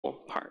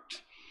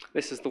part.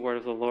 This is the word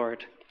of the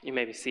Lord. You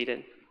may be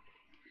seated.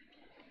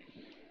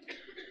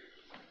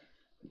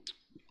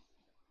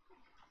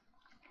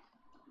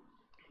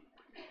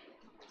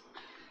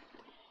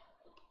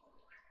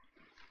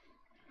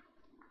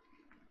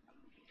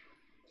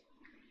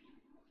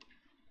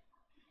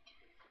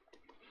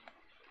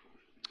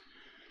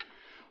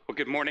 Well,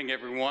 good morning,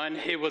 everyone.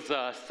 It was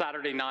a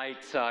Saturday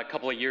night a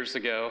couple of years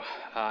ago,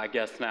 I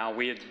guess now.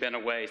 We had been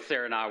away.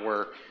 Sarah and I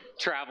were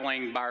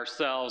traveling by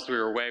ourselves. We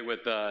were away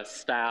with the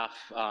staff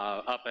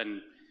up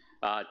in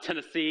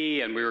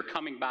Tennessee, and we were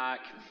coming back.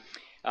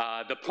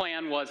 The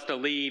plan was to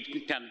leave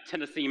kind of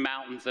Tennessee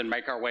mountains and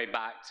make our way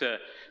back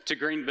to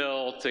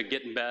Greenville to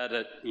get in bed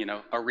at,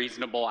 a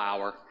reasonable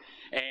hour.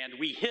 And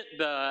we hit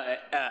the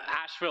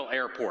Asheville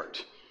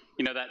airport,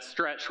 that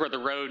stretch where the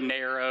road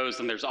narrows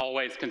and there's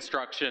always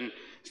construction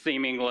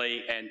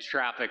seemingly, and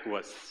traffic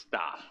was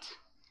stopped.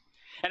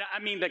 And I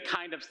mean the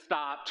kind of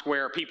stopped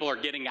where people are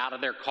getting out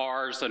of their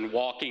cars and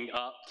walking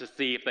up to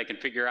see if they can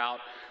figure out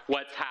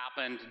what's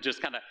happened,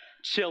 just kind of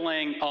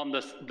chilling on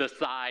the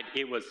side.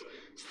 It was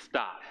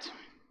stopped.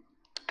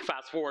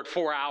 Fast forward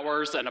 4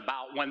 hours, and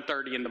about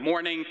 1:30 in the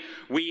morning,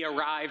 we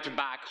arrived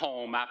back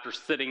home after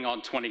sitting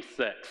on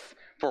 26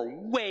 for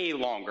way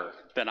longer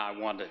than I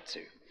wanted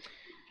to.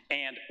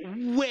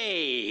 And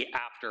way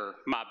after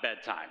my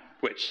bedtime,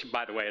 which,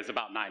 by the way, is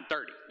about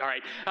 9:30, all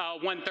right?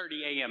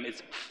 1:30 a.m.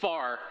 is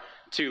far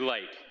too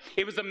late.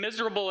 It was a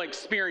miserable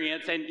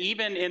experience, and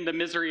even in the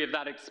misery of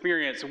that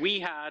experience, we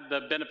had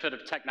the benefit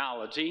of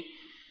technology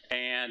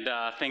and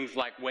things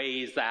like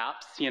Waze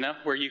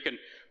apps, where you can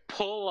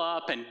pull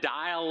up and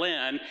dial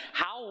in.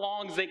 How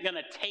long is it going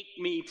to take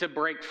me to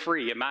break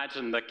free?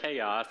 Imagine the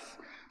chaos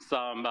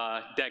some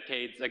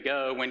decades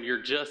ago when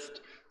you're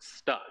just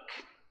stuck.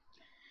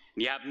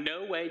 You have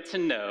no way to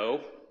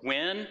know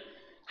when,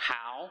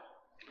 how,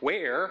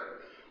 where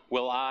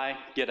will I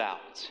get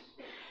out.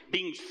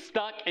 Being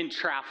stuck in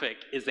traffic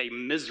is a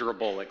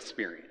miserable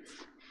experience.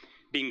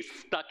 Being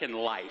stuck in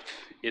life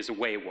is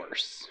way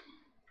worse.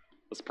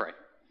 Let's pray.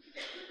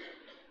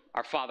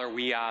 Our Father,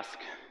 we ask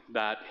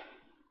that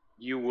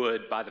you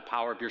would, by the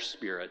power of your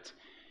Spirit,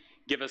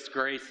 give us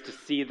grace to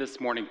see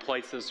this morning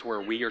places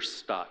where we are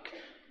stuck.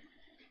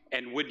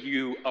 And would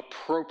you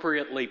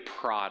appropriately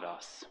prod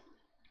us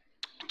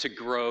to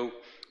grow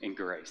in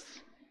grace.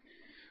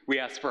 We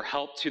ask for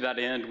help to that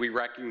end. We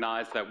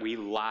recognize that we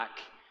lack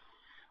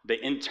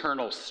the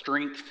internal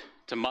strength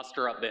to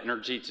muster up the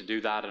energy to do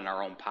that in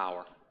our own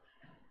power.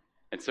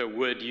 And so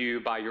would you,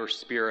 by your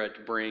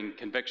Spirit, bring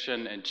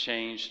conviction and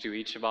change to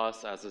each of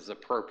us as is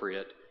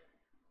appropriate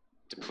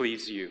to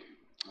please you.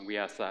 And we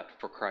ask that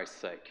for Christ's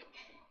sake.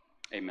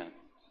 Amen.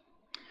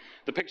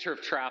 The picture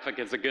of traffic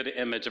is a good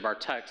image of our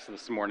text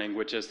this morning,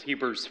 which is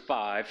Hebrews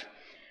 5,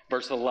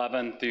 verse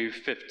 11 through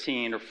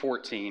 15 or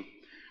 14.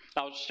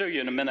 I'll show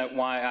you in a minute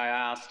why I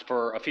asked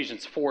for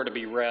Ephesians 4 to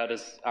be read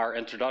as our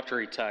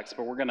introductory text,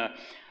 but we're going to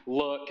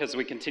look as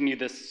we continue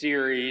this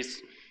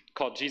series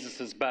called Jesus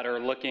is Better,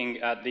 looking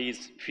at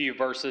these few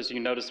verses.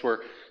 You notice we're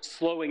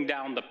slowing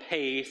down the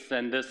pace,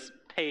 and this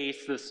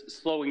pace, this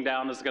slowing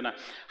down is going to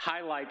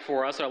highlight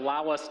for us, or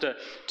allow us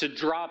to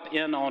drop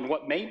in on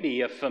what may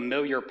be a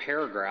familiar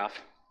paragraph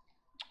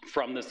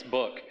from this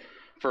book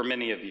for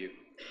many of you.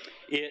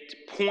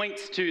 It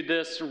points to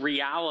this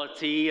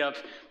reality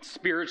of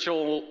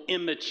spiritual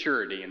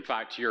immaturity. In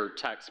fact, your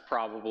text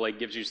probably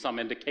gives you some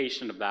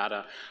indication of that,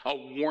 a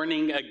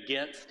warning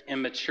against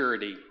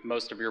immaturity,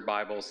 most of your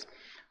Bibles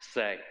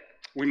say.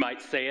 We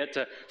might say it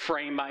to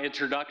frame my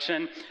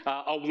introduction,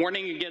 a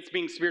warning against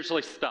being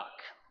spiritually stuck.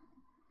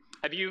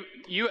 Have you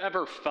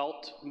ever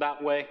felt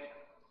that way?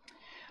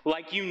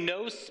 Like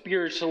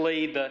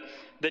spiritually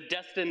the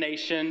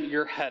destination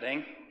you're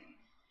heading,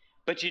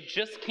 but you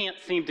just can't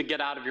seem to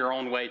get out of your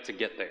own way to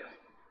get there.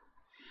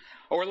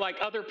 Or like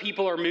other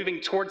people are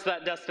moving towards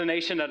that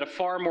destination at a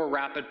far more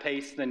rapid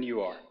pace than you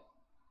are.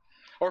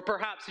 Or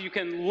perhaps you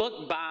can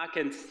look back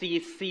and see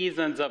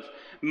seasons of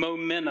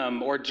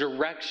momentum or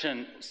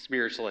direction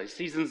spiritually,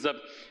 seasons of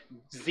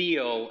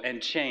zeal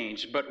and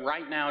change, but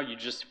right now you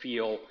just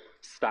feel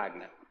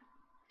stagnant.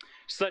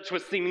 Such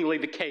was seemingly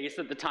the case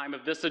at the time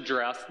of this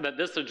address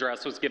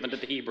was given to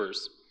the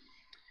Hebrews.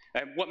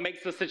 And what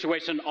makes the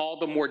situation all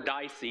the more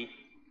dicey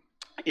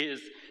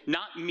is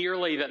not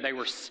merely that they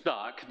were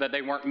stuck, that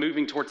they weren't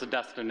moving towards a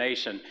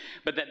destination,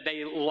 but that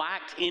they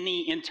lacked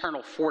any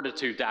internal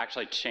fortitude to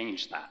actually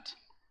change that.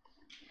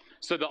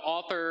 So the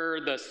author,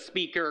 the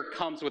speaker,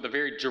 comes with a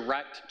very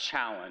direct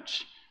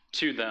challenge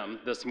to them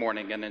this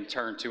morning, and in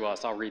turn to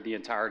us. I'll read the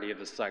entirety of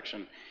this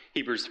section,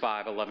 Hebrews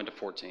 5, 11 to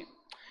 14.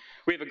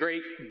 We have a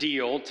great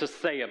deal to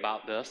say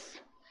about this.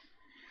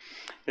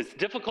 It's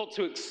difficult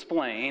to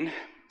explain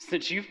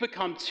since you've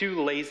become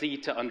too lazy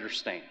to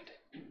understand.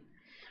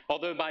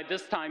 Although by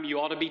this time you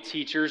ought to be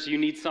teachers, you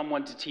need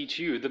someone to teach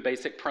you the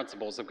basic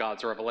principles of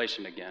God's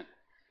revelation again.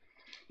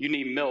 You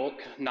need milk,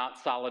 not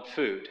solid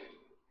food.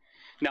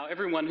 Now,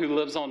 everyone who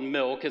lives on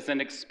milk is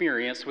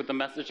inexperienced with the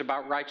message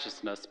about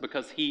righteousness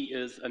because he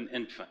is an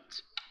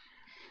infant.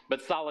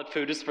 But solid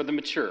food is for the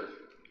mature,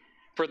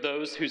 for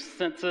those whose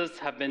senses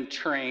have been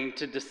trained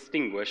to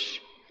distinguish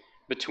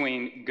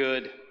between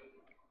good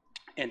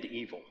and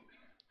evil.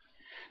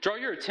 Draw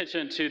your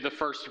attention to the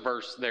first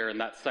verse there in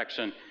that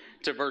section,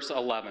 to verse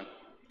 11.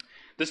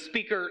 The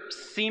speaker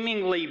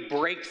seemingly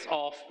breaks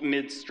off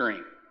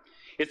midstream.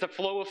 It's a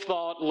flow of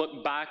thought.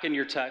 Look back in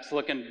your text,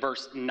 look in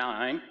verse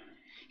 9.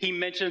 He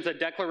mentions a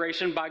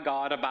declaration by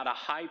God about a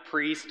high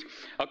priest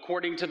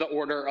according to the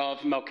order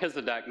of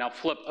Melchizedek. Now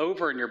flip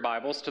over in your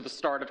Bibles to the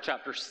start of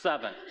chapter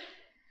 7.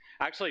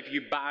 Actually, if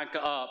you back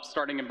up,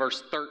 starting in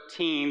verse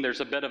 13,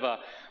 there's a bit of a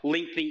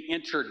lengthy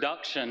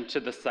introduction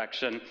to the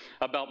section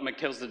about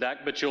Melchizedek,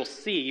 but you'll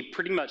see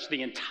pretty much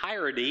the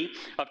entirety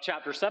of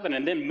chapter 7,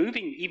 and then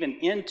moving even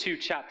into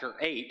chapter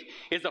 8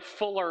 is a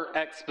fuller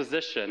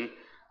exposition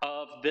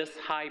of this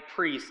high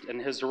priest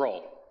and his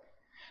role.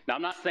 Now,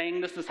 I'm not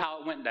saying this is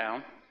how it went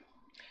down,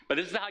 but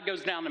this is how it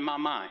goes down in my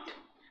mind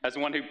as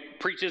one who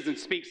preaches and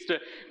speaks to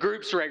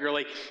groups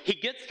regularly. He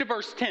gets to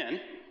verse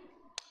 10,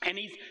 and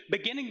he's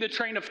beginning the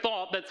train of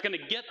thought that's going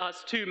to get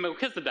us to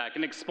Melchizedek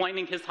and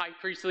explaining his high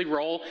priestly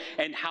role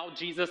and how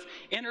Jesus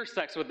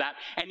intersects with that.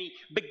 And he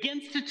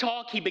begins to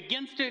talk, he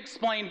begins to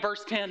explain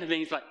verse 10, and then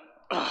he's like,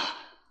 ugh.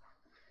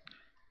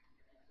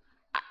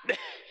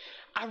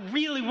 I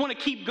really want to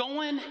keep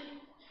going,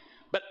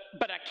 but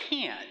I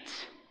can't.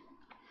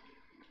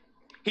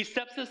 He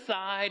steps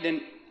aside,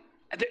 and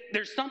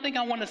there's something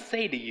I want to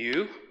say to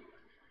you.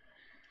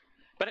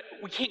 But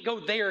we can't go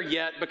there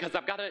yet because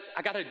I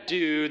gotta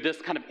do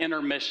this kind of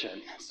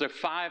intermission. So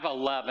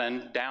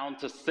 5:11 down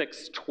to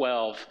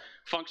 6:12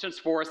 functions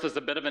for us as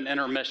a bit of an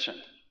intermission.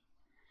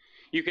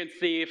 You can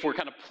see if we're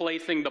kind of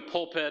placing the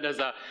pulpit as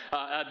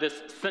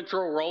this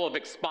central role of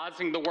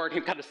expositing the word,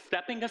 him kind of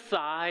stepping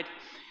aside.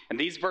 And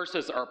these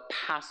verses are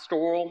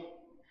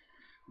pastoral.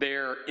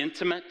 They're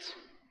intimate.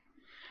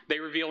 They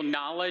reveal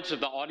knowledge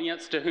of the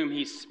audience to whom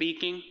he's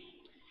speaking.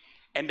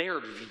 And they are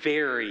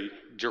very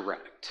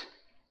direct.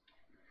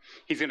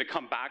 He's going to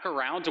come back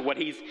around to what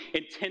he's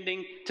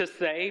intending to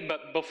say,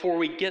 but before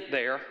we get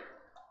there,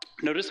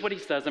 notice what he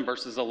says in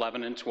verses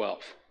 11 and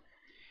 12.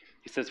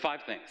 He says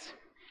 5 things.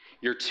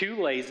 You're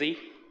too lazy.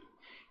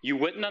 You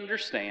wouldn't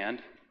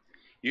understand.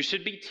 You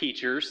should be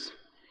teachers.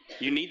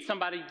 You need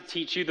somebody to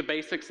teach you the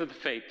basics of the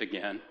faith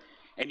again,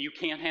 and you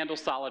can't handle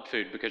solid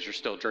food because you're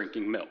still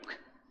drinking milk.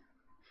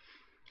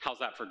 How's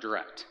that for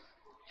direct?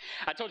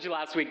 I told you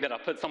last week that I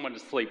put someone to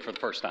sleep for the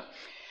first time.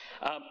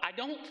 I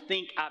don't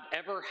think I've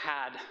ever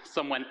had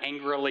someone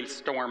angrily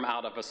storm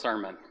out of a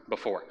sermon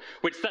before,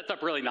 which sets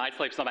up really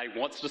nicely if somebody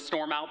wants to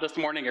storm out this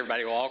morning.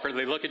 Everybody will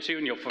awkwardly look at you,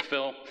 and you'll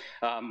fulfill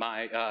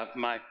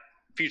my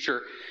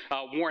future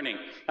warning.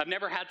 I've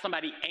never had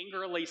somebody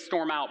angrily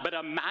storm out, but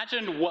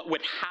imagine what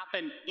would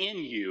happen in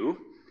you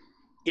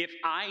if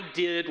I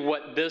did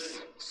what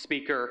this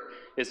speaker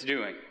is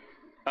doing.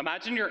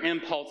 Imagine your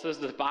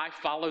impulses if I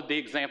followed the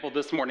example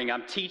this morning.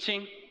 I'm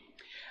teaching,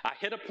 I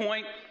hit a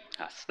point,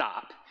 I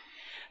stop.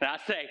 And I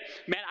say,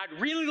 man,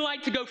 I'd really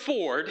like to go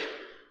forward,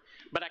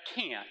 but I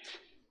can't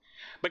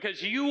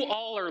because you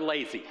all are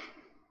lazy.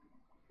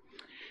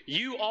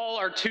 You all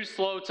are too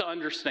slow to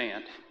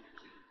understand.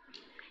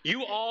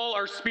 You all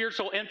are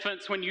spiritual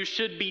infants when you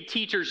should be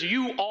teachers.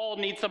 You all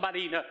need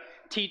somebody to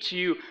teach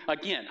you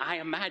again. I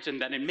imagine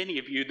that in many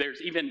of you,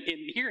 there's even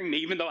in hearing me,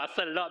 even though I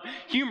set it up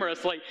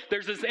humorously,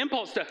 there's this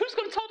impulse to, who's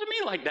going to talk to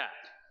me like that?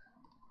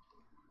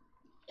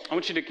 I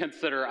want you to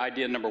consider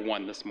idea number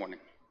 1 this morning.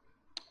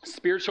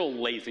 Spiritual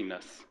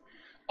laziness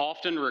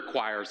often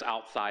requires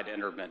outside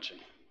intervention.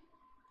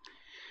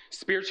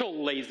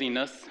 Spiritual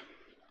laziness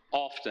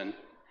often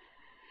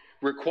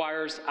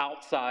requires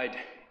outside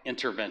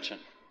intervention.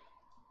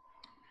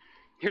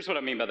 Here's what I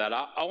mean by that.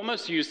 I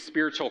almost use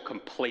spiritual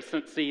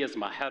complacency as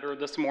my header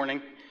this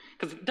morning,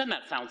 because doesn't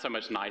that sound so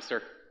much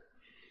nicer?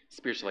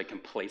 Spiritually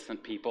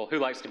complacent people. Who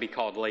likes to be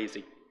called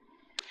lazy?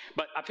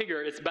 But I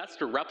figure it's best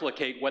to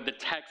replicate what the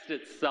text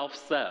itself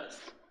says.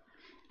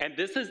 And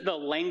this is the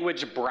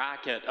language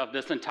bracket of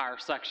this entire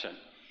section.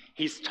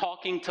 He's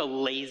talking to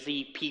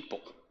lazy people.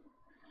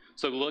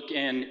 So look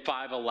in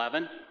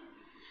 5:11.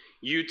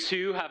 You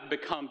too have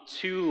become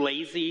too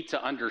lazy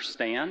to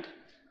understand.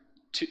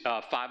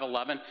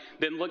 5:11.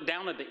 Then look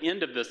down at the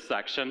end of this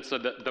section, so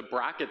the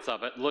brackets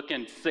of it, look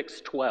in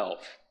 6:12.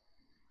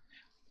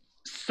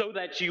 So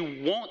that you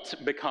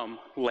won't become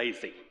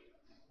lazy.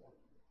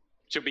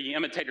 You'll be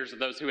imitators of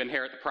those who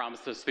inherit the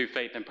promises through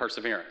faith and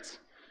perseverance.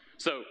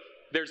 So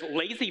there's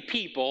lazy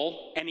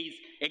people, and he's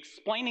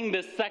explaining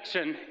this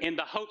section in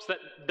the hopes that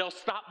they'll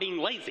stop being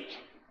lazy.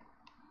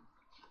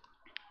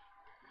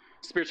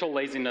 Spiritual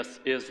laziness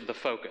is the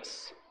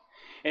focus.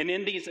 And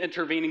in these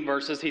intervening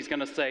verses, he's going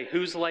to say,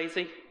 who's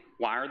lazy?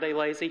 Why are they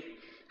lazy?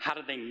 How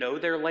do they know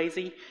they're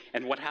lazy?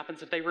 And what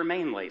happens if they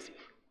remain lazy?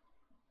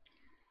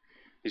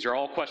 These are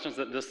all questions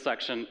that this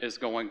section is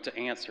going to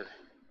answer.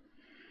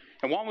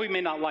 And while we may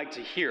not like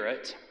to hear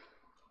it,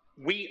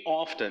 we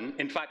often,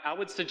 in fact, I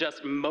would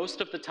suggest most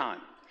of the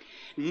time,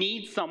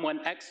 need someone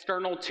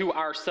external to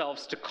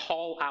ourselves to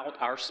call out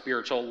our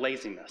spiritual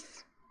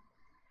laziness.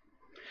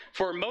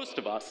 For most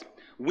of us,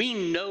 we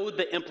know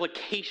the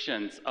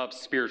implications of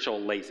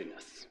spiritual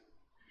laziness.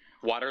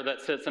 Water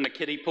that sits in a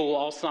kiddie pool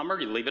all summer,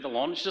 you leave it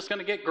alone, it's just going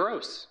to get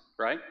gross,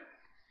 right?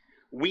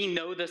 We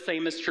know the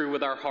same is true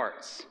with our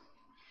hearts.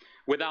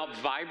 Without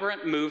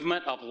vibrant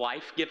movement of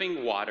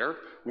life-giving water,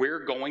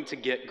 we're going to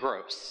get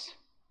gross.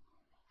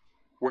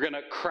 We're going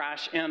to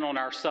crash in on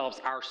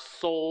ourselves. Our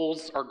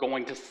souls are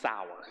going to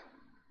sour.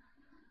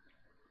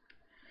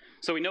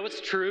 So we know it's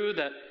true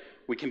that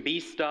we can be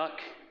stuck.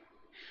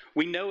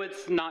 We know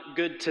it's not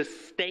good to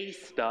stay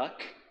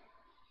stuck.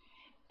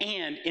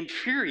 And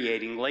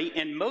infuriatingly,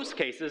 in most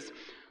cases,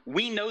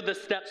 we know the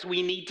steps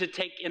we need to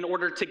take in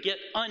order to get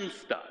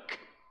unstuck.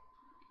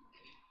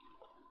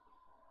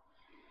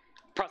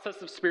 The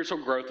process of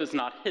spiritual growth is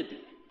not hidden.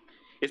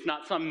 It's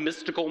not some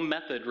mystical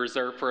method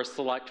reserved for a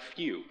select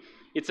few.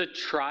 It's a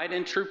tried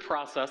and true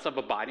process of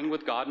abiding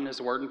with God in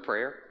His Word and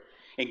prayer,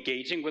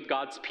 engaging with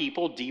God's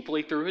people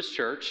deeply through His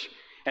church,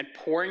 and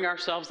pouring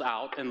ourselves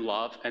out in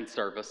love and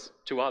service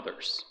to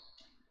others.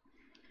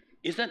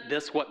 Isn't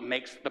this what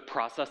makes the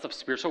process of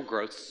spiritual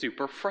growth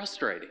super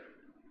frustrating?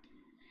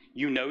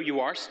 You know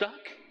you are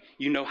stuck.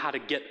 You know how to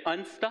get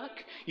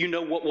unstuck. You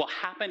know what will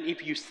happen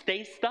if you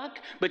stay stuck,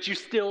 but you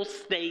still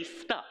stay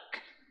stuck.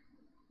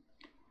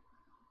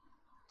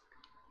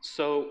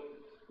 So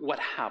what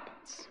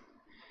happens?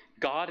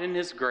 God in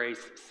His grace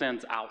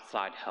sends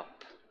outside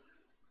help.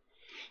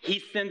 He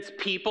sends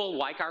people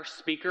like our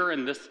speaker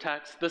in this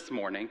text this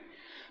morning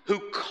who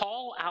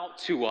call out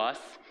to us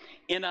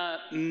in a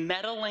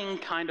meddling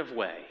kind of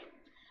way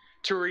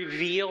to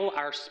reveal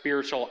our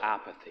spiritual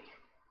apathy.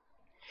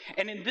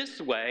 And in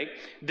this way,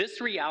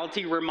 this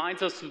reality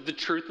reminds us of the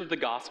truth of the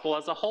gospel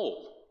as a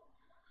whole.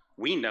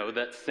 We know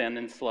that sin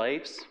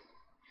enslaves.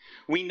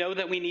 We know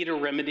that we need a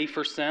remedy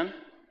for sin.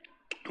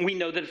 We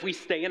know that if we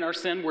stay in our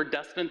sin, we're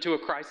destined to a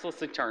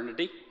Christless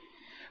eternity.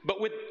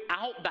 But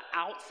without the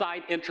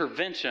outside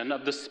intervention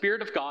of the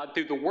Spirit of God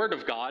through the Word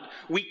of God,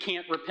 we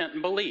can't repent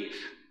and believe.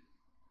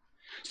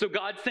 So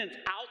God sends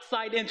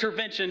outside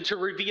intervention to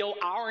reveal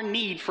our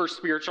need for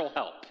spiritual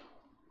help.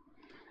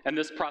 And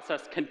this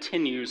process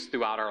continues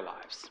throughout our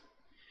lives.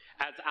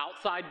 As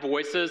outside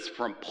voices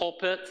from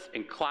pulpits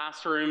and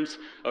classrooms,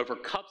 over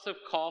cups of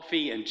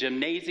coffee and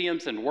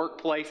gymnasiums and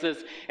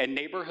workplaces and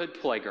neighborhood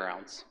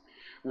playgrounds,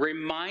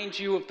 remind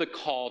you of the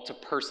call to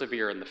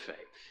persevere in the faith.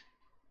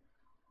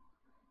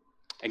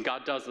 And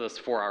God does this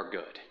for our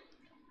good.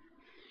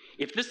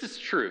 If this is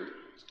true,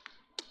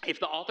 if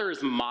the author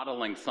is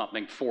modeling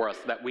something for us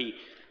that we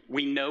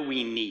know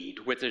we need,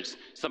 which is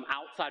some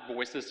outside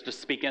voices to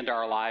speak into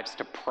our lives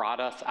to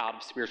prod us out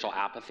of spiritual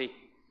apathy,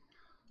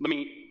 let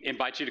me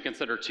invite you to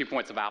consider 2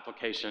 points of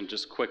application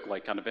just quickly,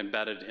 kind of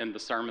embedded in the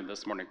sermon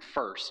this morning.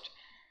 First,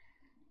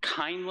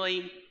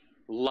 kindly,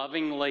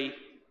 lovingly,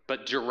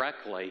 but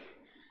directly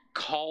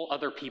call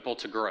other people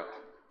to grow.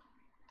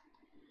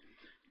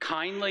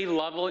 Kindly,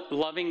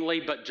 lovingly,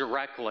 but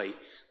directly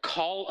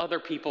call other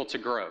people to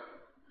grow.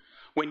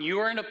 When you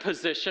are in a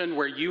position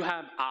where you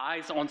have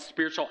eyes on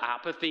spiritual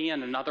apathy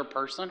in another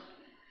person,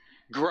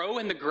 grow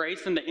in the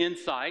grace and the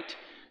insight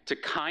to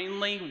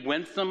kindly,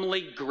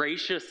 winsomely,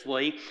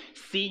 graciously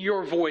see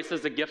your voice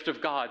as a gift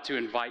of God to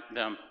invite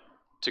them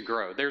to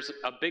grow. There's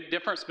a big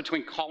difference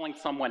between calling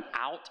someone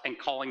out and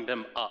calling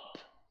them up.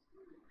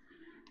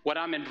 What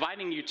I'm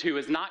inviting you to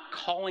is not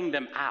calling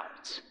them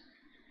out,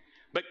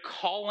 but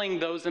calling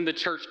those in the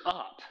church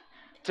up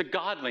to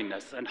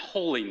godliness and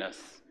holiness,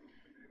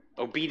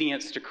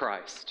 obedience to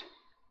Christ.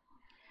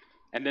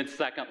 And then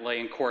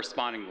secondly, and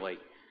correspondingly,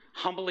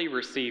 humbly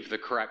receive the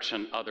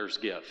correction others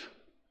give.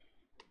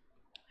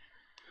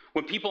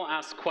 When people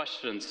ask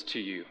questions to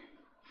you,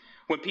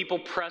 when people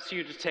press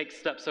you to take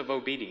steps of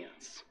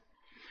obedience,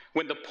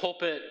 when the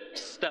pulpit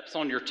steps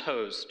on your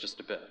toes just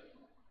a bit,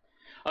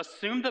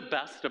 assume the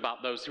best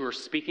about those who are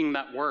speaking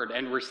that word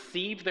and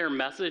receive their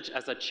message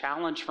as a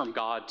challenge from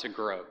God to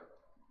grow.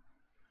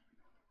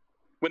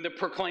 When the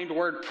proclaimed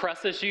word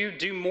presses you,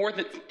 do more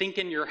than think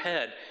in your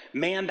head,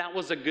 man, that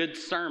was a good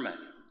sermon.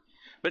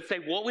 But say,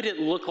 what would it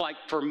look like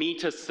for me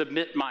to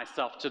submit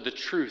myself to the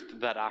truth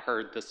that I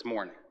heard this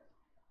morning?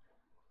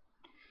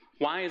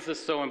 Why is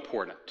this so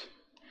important?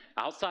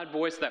 Outside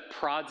voice that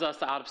prods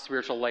us out of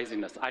spiritual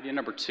laziness. Idea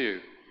number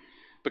 2,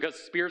 because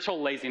spiritual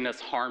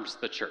laziness harms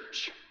the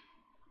church.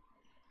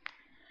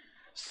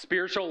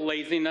 Spiritual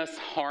laziness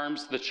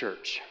harms the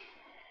church.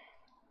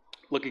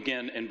 Look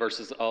again in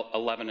verses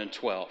 11 and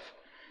 12.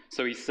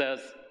 So he says,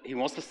 he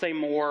wants to say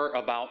more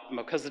about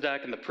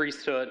Melchizedek and the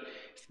priesthood.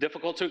 It's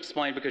difficult to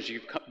explain because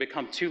you've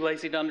become too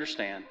lazy to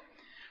understand.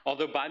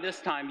 Although by this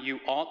time you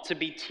ought to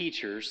be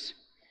teachers,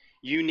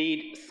 you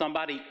need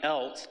somebody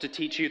else to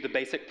teach you the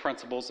basic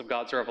principles of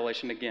God's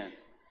revelation again.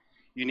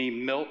 You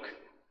need milk,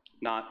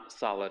 not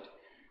solid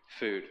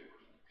food.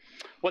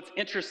 What's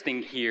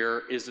interesting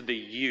here is the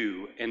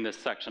you in this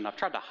section. I've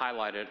tried to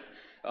highlight it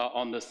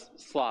on this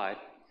slide.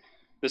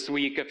 This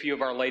week, a few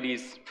of our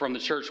ladies from the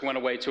church went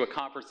away to a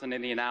conference in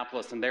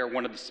Indianapolis, and there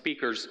one of the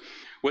speakers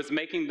was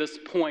making this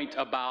point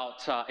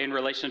about, in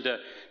relation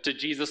to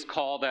Jesus'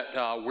 call that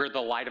we're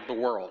the light of the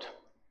world.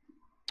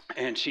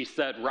 And she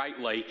said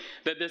rightly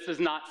that this is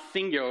not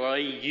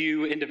singularly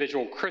you,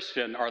 individual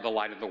Christian, are the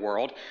light of the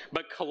world,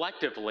 but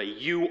collectively,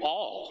 you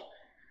all,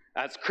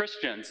 as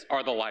Christians,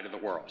 are the light of the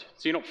world.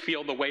 So you don't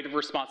feel the weight of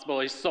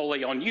responsibility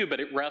solely on you, but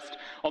it rests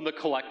on the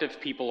collective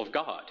people of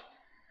God.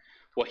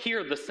 Well,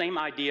 here the same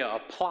idea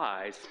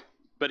applies,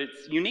 but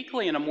it's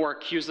uniquely in a more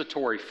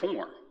accusatory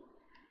form.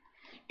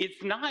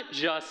 It's not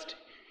just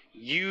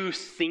you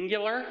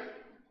singular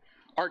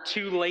are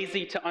too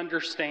lazy to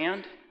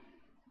understand,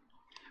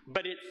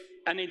 but it's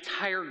an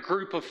entire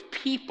group of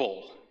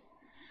people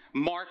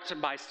marked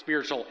by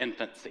spiritual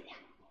infancy.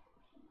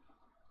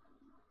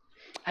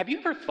 Have you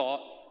ever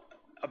thought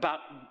about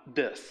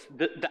this,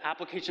 the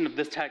application of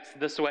this text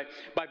this way?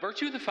 By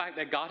virtue of the fact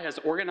that God has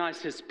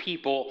organized his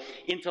people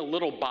into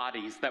little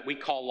bodies that we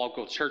call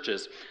local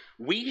churches,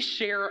 we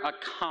share a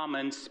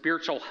common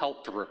spiritual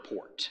health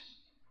report.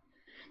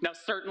 Now,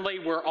 certainly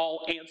we're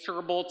all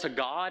answerable to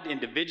God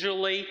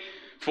individually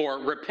for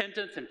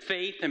repentance and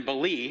faith and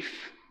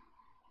belief.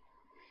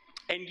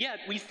 And yet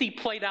we see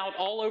played out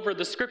all over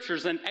the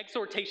scriptures an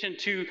exhortation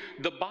to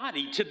the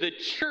body, to the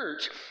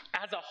church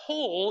as a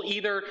whole,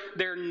 either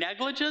their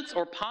negligence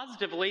or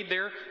positively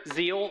their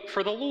zeal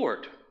for the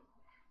Lord.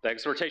 The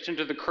exhortation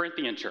to the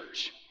Corinthian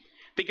church.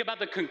 Think about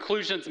the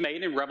conclusions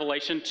made in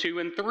Revelation 2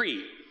 and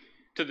 3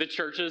 to the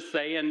churches,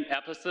 say, in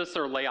Ephesus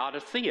or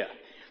Laodicea.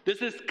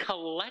 This is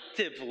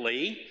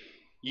collectively,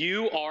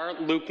 you are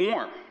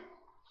lukewarm.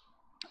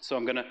 So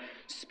I'm going to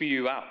spew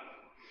you out.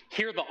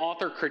 Here the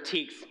author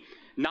critiques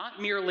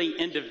not merely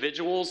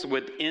individuals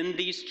within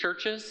these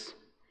churches,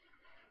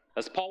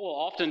 as Paul will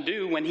often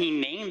do when he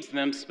names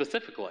them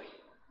specifically.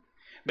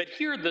 But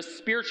here the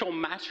spiritual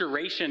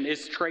maturation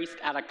is traced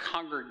at a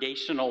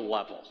congregational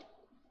level.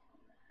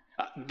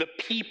 The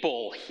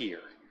people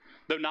here,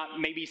 though not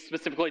maybe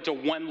specifically to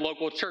one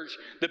local church,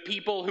 the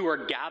people who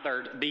are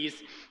gathered,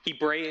 these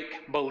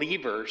Hebraic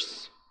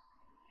believers.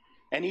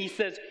 And he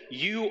says,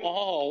 you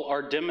all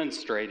are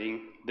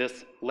demonstrating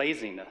this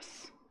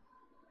laziness.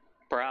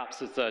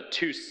 Perhaps it's a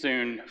too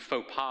soon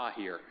faux pas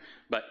here,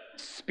 but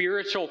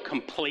spiritual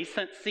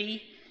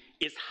complacency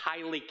is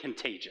highly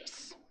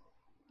contagious.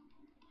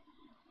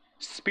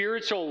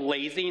 Spiritual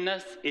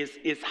laziness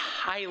is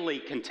highly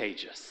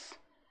contagious.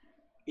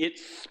 It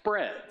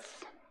spreads,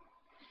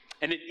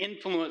 and it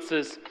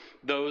influences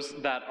those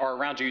that are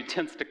around you. It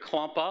tends to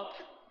clump up.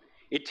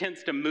 It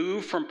tends to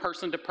move from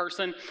person to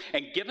person,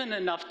 and given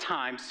enough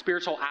time,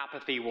 spiritual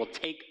apathy will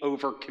take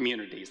over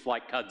communities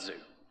like kudzu.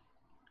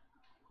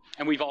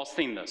 And we've all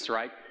seen this,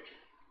 right?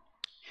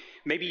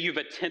 Maybe you've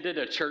attended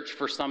a church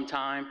for some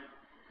time,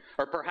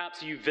 or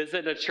perhaps you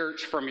visit a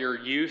church from your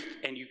youth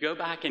and you go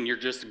back and you're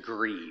just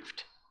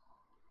grieved.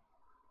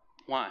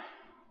 Why?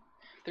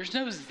 There's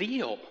no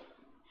zeal.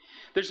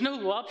 There's no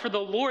love for the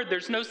Lord.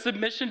 There's no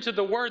submission to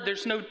the word.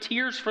 There's no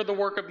tears for the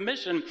work of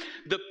mission.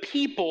 The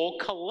people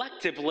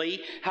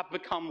collectively have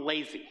become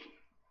lazy.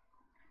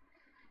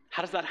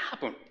 How does that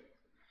happen?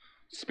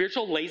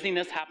 Spiritual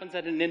laziness happens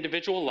at an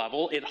individual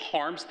level. It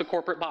harms the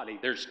corporate body.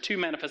 There's two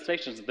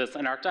manifestations of this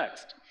in our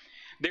text.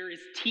 There is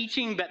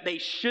teaching that they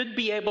should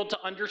be able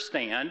to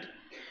understand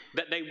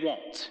that they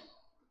won't.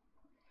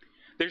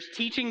 There's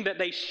teaching that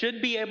they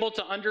should be able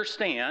to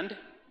understand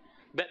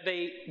that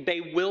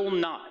they will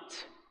not.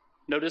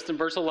 Notice in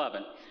verse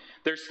 11,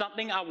 there's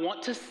something I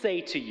want to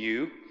say to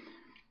you,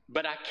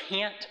 but I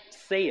can't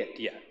say it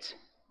yet.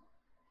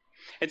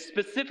 And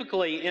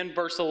specifically in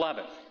verse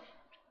 11,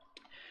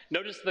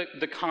 notice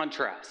the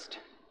contrast.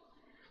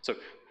 So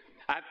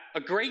I have a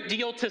great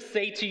deal to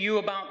say to you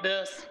about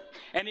this,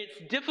 and it's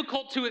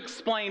difficult to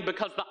explain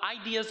because the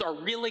ideas are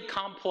really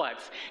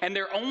complex, and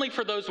they're only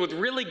for those with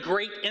really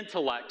great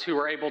intellect who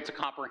are able to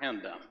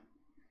comprehend them.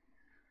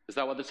 Is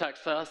that what the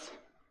text says?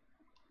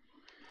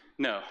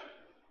 No.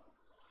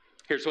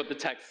 Here's what the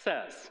text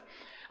says.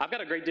 I've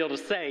got a great deal to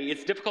say.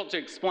 It's difficult to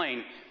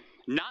explain,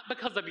 not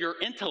because of your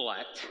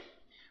intellect,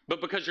 but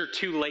because you're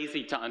too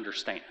lazy to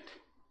understand.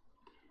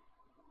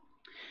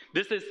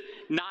 This is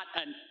not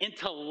an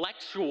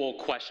intellectual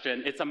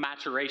question, it's a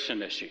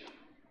maturation issue.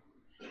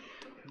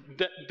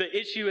 The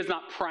issue is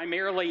not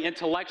primarily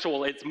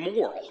intellectual, it's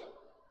moral.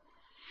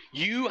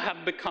 You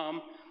have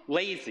become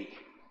lazy,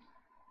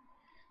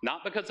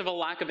 not because of a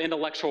lack of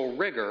intellectual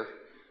rigor,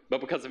 but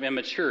because of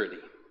immaturity.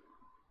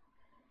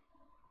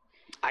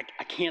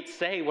 I can't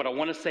say what I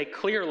want to say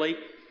clearly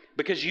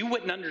because you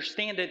wouldn't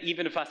understand it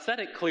even if I said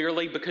it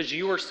clearly because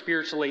you are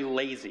spiritually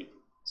lazy,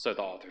 so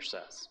the author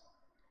says.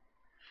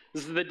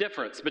 This is the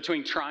difference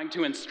between trying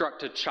to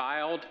instruct a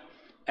child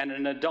and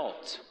an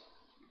adult.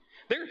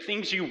 There are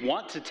things you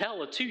want to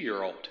tell a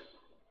 2-year-old,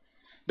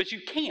 but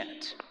you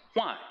can't.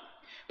 Why?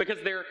 Because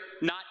they're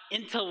not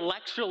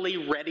intellectually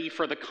ready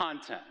for the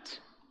content.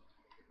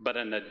 But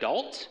an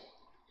adult,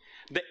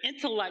 the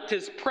intellect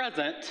is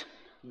present,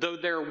 though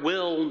their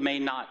will may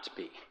not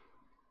be.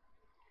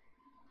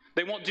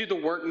 They won't do the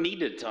work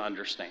needed to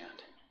understand.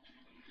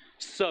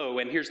 So,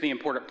 and here's the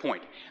important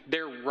point,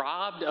 they're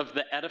robbed of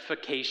the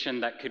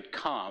edification that could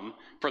come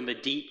from the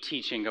deep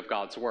teaching of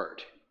God's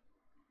word.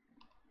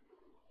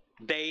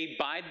 They,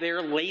 by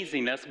their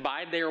laziness,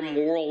 by their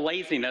moral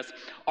laziness,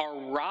 are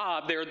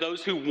robbed. There are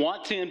those who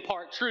want to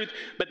impart truth,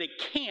 but they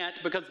can't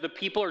because the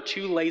people are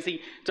too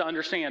lazy to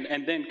understand.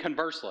 And then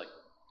conversely,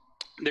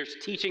 there's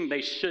teaching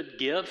they should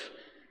give,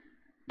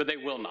 but they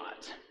will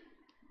not.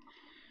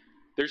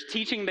 There's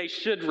teaching they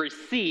should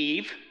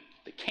receive,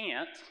 they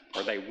can't,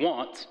 or they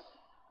won't.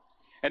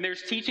 And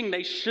there's teaching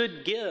they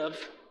should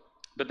give,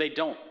 but they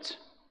don't.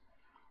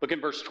 Look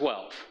in verse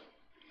 12.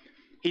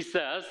 He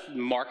says,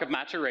 mark of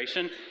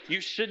maturation,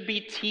 you should be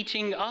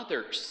teaching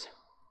others.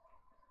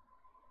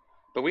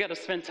 But we got to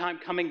spend time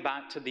coming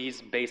back to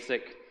these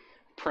basic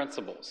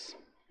principles.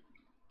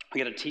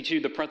 We got to teach you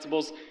the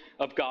principles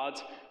of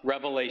God's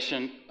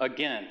revelation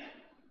again.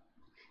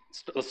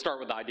 Let's start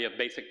with the idea of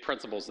basic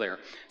principles there.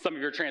 Some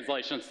of your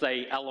translations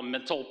say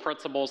elemental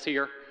principles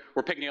here.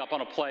 We're picking up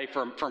on a play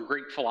from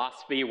Greek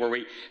philosophy where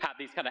we have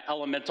these kind of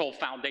elemental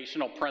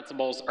foundational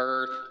principles,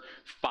 earth,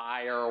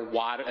 fire,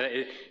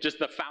 water, just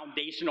the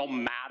foundational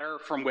matter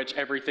from which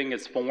everything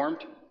is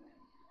formed.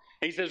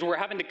 And he says we're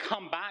having to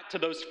come back to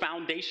those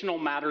foundational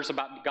matters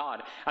about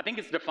God. I think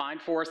it's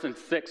defined for us in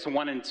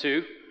 6:1 and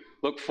 2.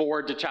 Look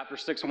forward to chapter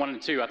 6:1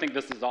 and 2. I think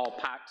this is all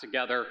packed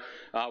together.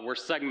 We're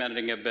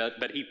segmenting a bit,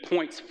 but he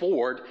points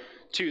forward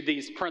to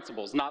these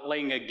principles, not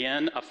laying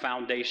again a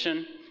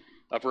foundation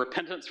of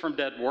repentance from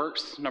dead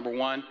works, number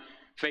one,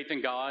 faith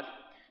in God,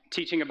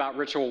 teaching about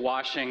ritual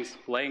washings,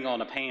 laying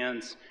on of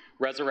hands,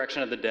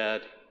 resurrection of the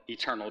dead,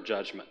 eternal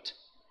judgment.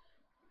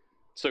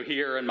 So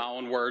here, in my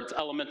own words,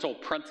 elemental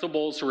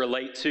principles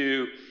relate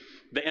to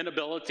the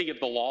inability of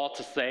the law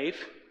to save,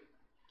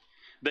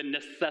 the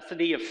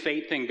necessity of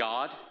faith in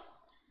God,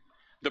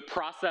 the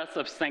process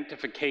of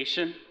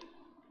sanctification,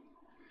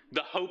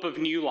 the hope of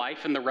new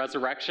life in the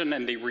resurrection,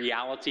 and the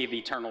reality of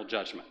eternal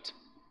judgment.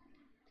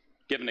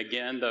 Given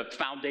again the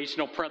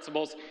foundational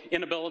principles,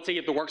 inability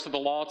of the works of the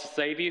law to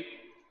save you,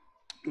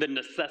 the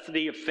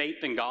necessity of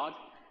faith in God,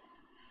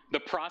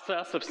 the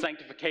process of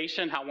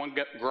sanctification, how one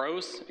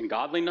grows in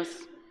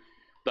godliness,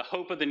 the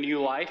hope of the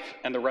new life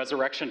and the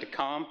resurrection to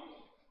come,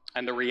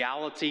 and the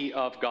reality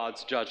of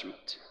God's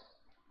judgment.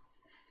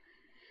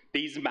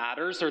 These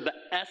matters are the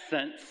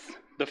essence,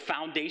 the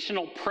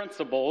foundational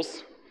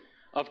principles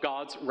of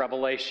God's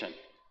revelation.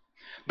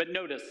 But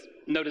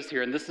notice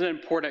here, and this is an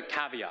important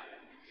caveat,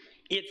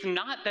 it's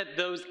not that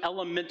those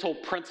elemental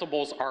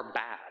principles are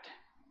bad,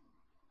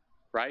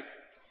 right?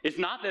 It's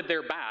not that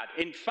they're bad.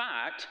 In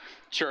fact,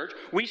 church,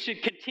 we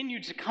should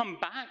continue to come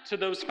back to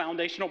those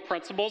foundational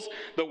principles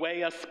the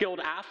way a skilled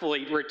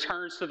athlete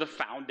returns to the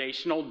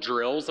foundational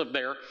drills of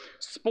their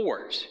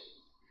sport.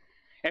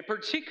 And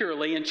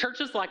particularly in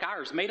churches like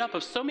ours, made up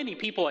of so many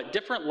people at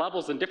different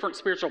levels and different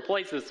spiritual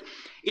places,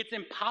 it's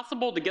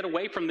impossible to get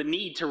away from the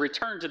need to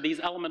return to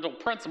these elemental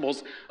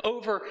principles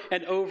over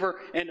and over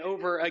and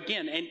over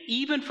again. And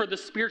even for the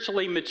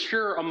spiritually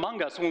mature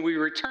among us, when we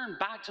return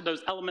back to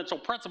those elemental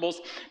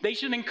principles, they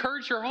should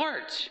encourage your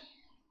heart.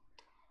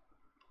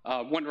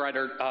 One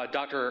writer,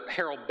 Dr.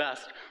 Harold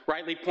Best,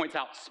 rightly points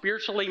out,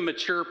 spiritually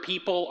mature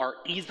people are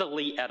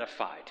easily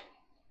edified.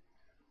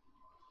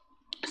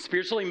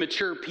 Spiritually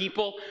mature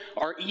people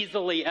are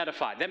easily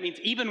edified. That means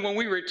even when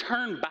we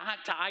return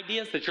back to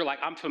ideas that you're like,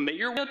 I'm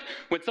familiar with,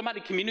 when somebody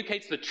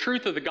communicates the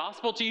truth of the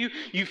gospel to you,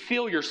 you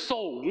feel your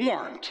soul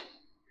warmed.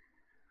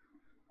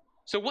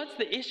 So what's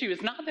the issue?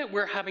 It's not that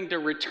we're having to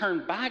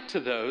return back to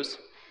those,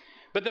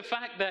 but the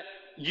fact that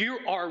you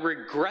are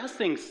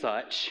regressing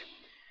such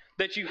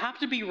that you have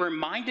to be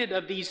reminded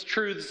of these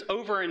truths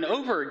over and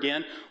over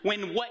again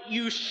when what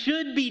you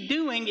should be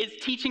doing is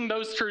teaching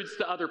those truths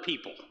to other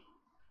people.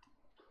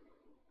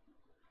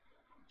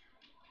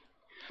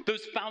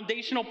 Those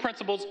foundational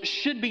principles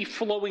should be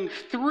flowing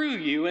through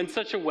you in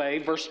such a way,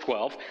 verse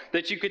 12,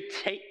 that you could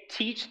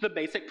teach the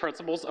basic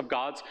principles of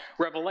God's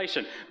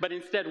revelation. But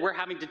instead, we're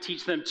having to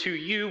teach them to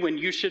you when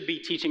you should be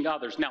teaching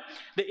others. Now,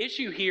 the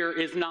issue here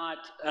is not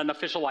an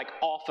official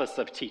office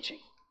of teaching.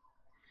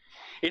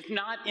 It's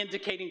not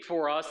indicating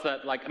for us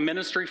that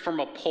ministry from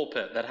a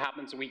pulpit that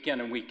happens week in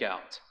and week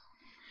out.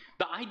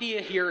 The idea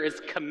here is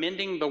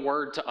commending the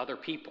word to other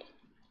people.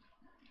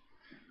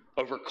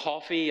 Over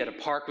coffee, at a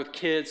park with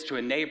kids, to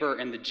a neighbor,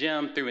 in the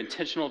gym, through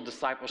intentional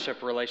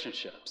discipleship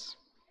relationships.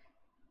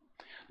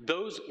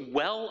 Those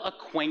well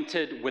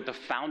acquainted with the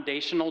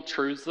foundational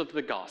truths of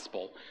the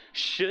gospel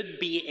should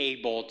be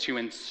able to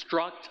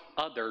instruct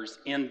others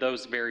in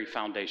those very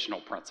foundational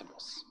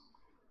principles.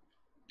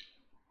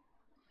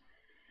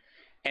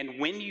 And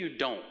when you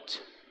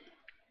don't,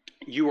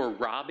 you are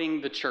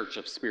robbing the church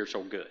of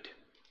spiritual good.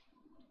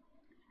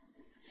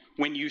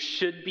 When you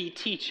should be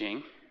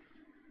teaching,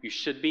 you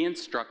should be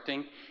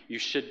instructing, you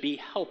should be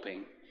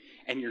helping,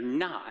 and you're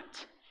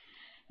not.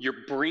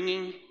 You're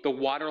bringing the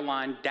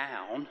waterline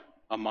down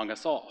among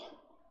us all.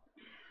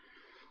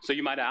 So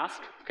you might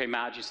ask, okay,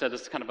 Matt, you said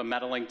this is kind of a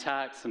meddling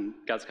text, and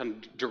God's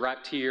kind of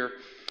direct here.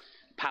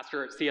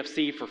 Pastor at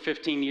CFC for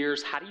 15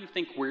 years, how do you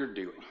think we're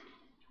doing?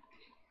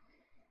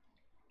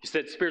 You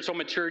said spiritual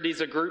maturity is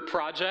a group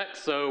project,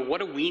 so what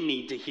do we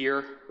need to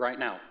hear right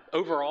now?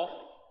 Overall,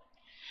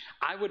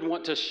 I would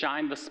want to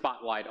shine the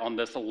spotlight on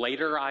this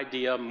later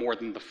idea more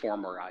than the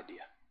former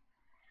idea.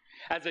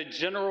 As a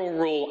general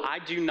rule, I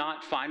do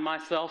not find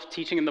myself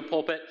teaching in the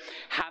pulpit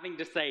having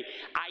to say,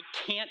 I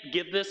can't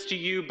give this to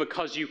you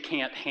because you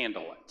can't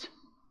handle it.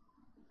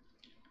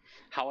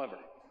 However,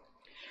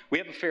 we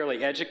have a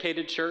fairly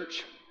educated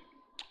church.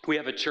 We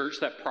have a church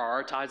that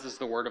prioritizes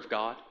the Word of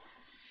God.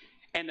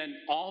 And an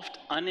oft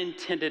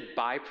unintended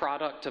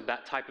byproduct of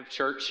that type of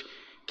church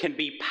can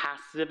be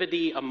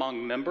passivity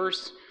among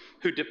members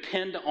who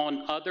depend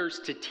on others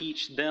to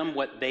teach them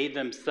what they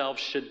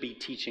themselves should be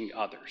teaching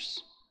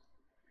others.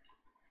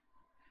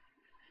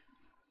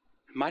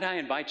 Might I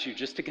invite you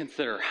just to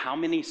consider how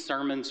many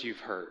sermons you've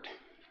heard,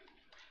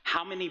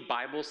 how many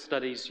Bible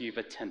studies you've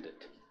attended,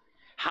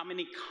 how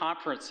many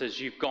conferences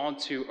you've gone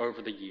to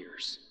over the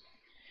years.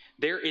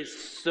 There is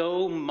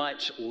so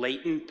much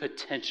latent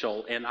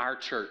potential in our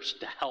church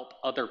to help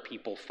other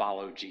people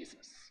follow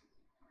Jesus.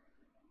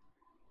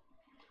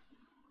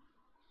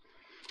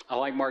 I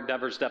like Mark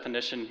Dever's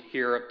definition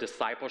here of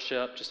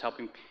discipleship, just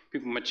helping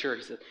people mature.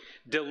 He said,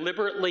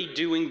 deliberately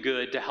doing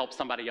good to help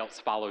somebody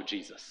else follow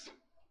Jesus.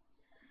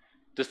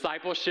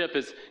 Discipleship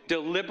is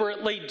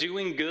deliberately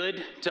doing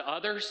good to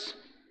others,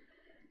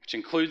 which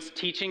includes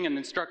teaching and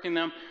instructing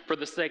them for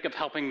the sake of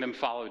helping them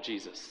follow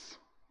Jesus.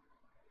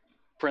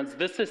 Friends,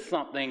 this is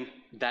something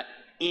that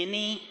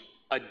any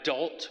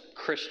adult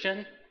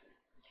Christian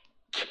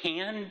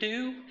can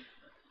do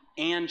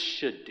and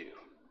should do.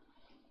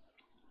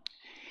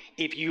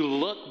 If you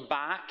look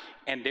back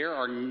and there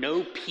are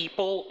no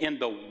people in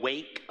the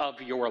wake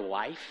of your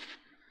life,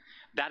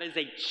 that is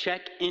a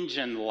check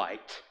engine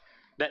light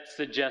that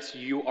suggests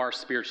you are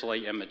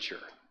spiritually immature.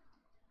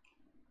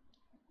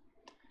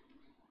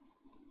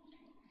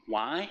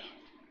 Why?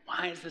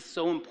 Why is this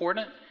so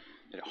important?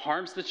 It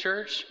harms the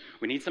church.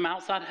 We need some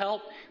outside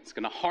help. It's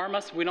going to harm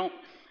us.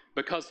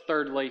 Because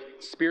thirdly,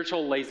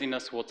 spiritual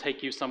laziness will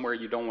take you somewhere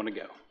you don't want to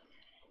go.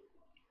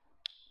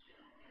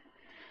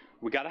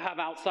 We got to have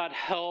outside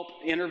help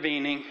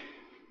intervening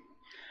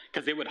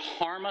because it would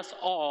harm us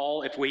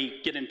all if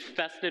we get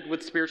infested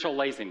with spiritual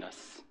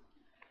laziness.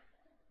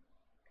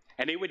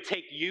 And it would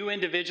take you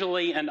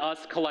individually and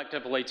us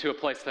collectively to a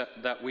place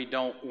that we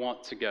don't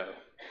want to go.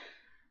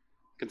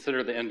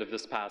 Consider the end of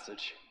this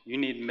passage. You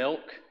need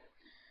milk,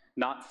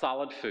 not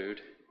solid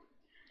food.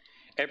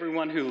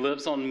 Everyone who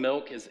lives on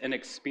milk is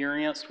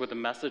inexperienced with a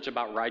message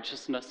about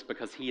righteousness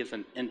because he is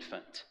an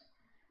infant.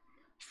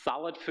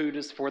 Solid food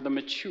is for the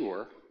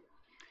mature,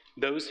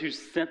 those whose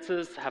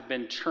senses have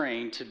been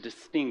trained to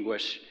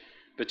distinguish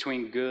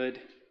between good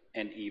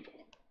and evil.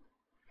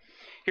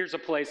 Here's a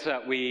place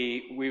that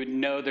we would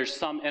know there's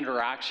some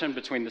interaction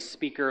between the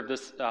speaker of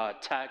this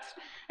text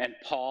and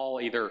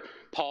Paul. Either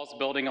Paul's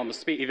building on the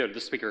speaker, either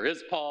the speaker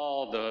is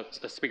Paul,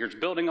 the speaker's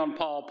building on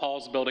Paul,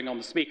 Paul's building on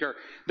the speaker.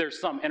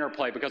 There's some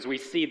interplay because we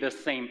see this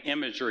same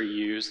imagery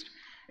used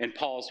in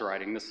Paul's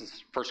writing. This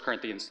is 1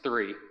 Corinthians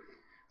 3.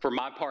 For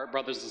my part,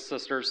 brothers and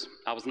sisters,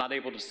 I was not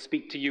able to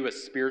speak to you as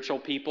spiritual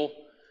people,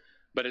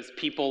 but as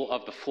people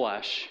of the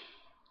flesh,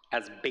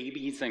 as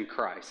babies in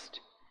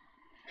Christ.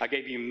 I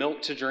gave you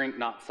milk to drink,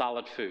 not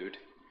solid food,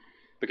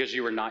 because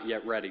you were not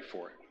yet ready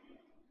for it.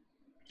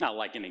 Not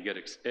like any good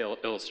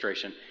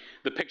illustration.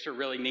 The picture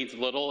really needs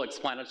little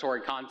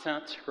explanatory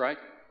content, right?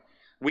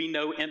 We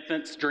know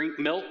infants drink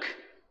milk.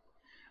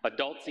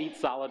 Adults eat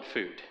solid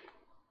food.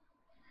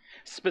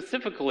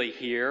 Specifically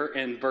here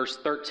in verse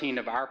 13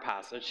 of our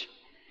passage,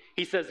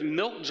 he says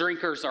milk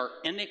drinkers are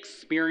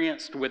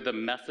inexperienced with the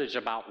message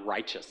about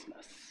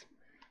righteousness.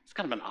 It's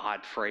kind of an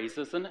odd phrase,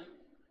 isn't it?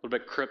 A little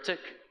bit cryptic.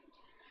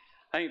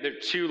 I think there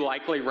are two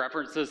likely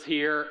references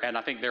here, and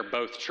I think they're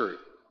both true.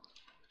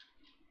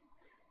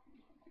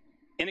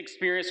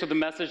 Inexperienced with the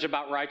message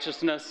about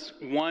righteousness,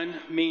 one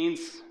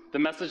means the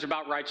message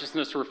about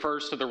righteousness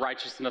refers to the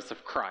righteousness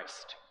of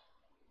Christ.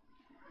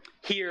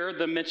 Here,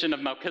 the mention of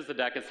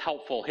Melchizedek is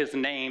helpful. His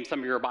name,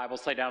 some of your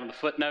Bibles say down in the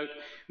footnote,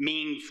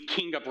 means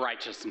King of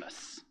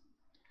Righteousness.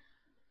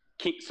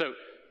 So,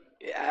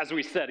 as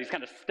we said, he's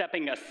kind of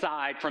stepping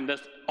aside from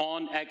this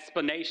on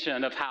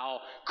explanation of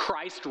how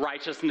Christ's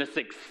righteousness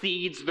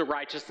exceeds the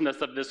righteousness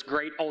of this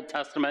great Old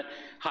Testament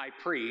high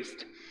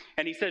priest.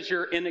 And he says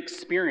you're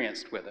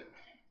inexperienced with it.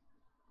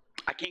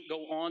 I can't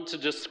go on to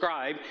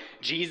describe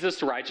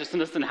Jesus'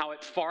 righteousness and how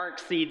it far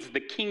exceeds the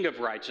King of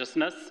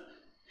Righteousness,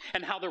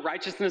 and how the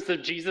righteousness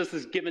of Jesus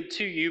is given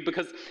to you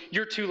because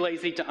you're too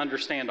lazy to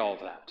understand all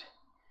of that.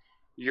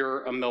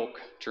 You're a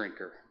milk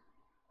drinker.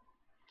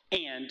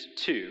 And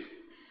two,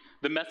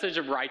 the message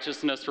of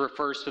righteousness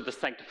refers to the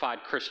sanctified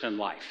Christian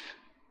life.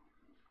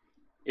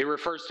 It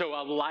refers to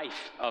a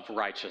life of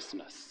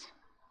righteousness,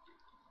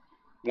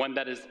 one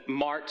that is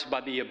marked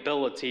by the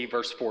ability,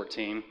 verse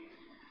 14,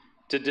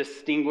 to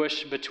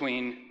distinguish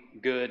between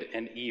good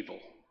and evil.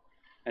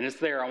 And it's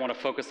there I want to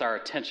focus our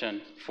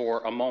attention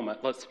for a moment.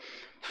 Let's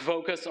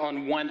focus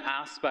on one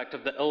aspect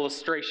of the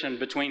illustration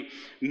between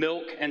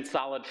milk and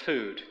solid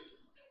food.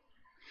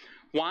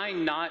 Why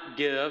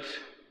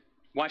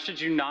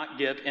should you not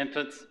give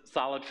infants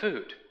solid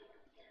food?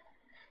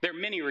 There are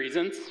many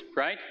reasons,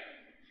 right?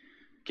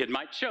 Kid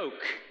might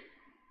choke.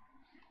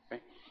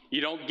 Right?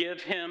 You don't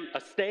give him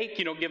a steak.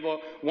 You don't give a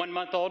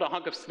 1-month-old a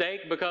hunk of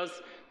steak because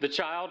the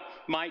child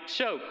might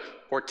choke.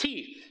 Or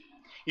teeth.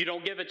 You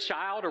don't give a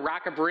child a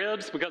rack of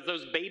ribs because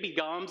those baby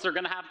gums are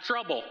going to have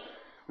trouble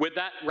with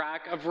that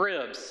rack of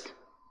ribs.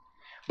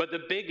 But the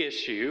big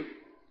issue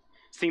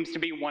seems to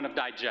be one of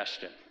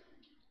digestion.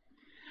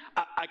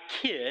 A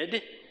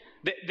kid,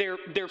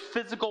 their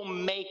physical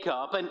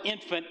makeup, an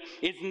infant,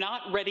 is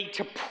not ready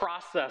to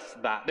process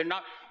that. They're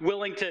not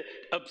willing to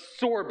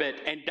absorb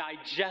it and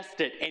digest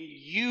it and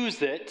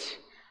use it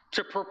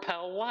to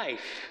propel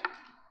life.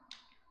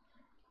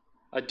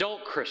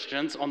 Adult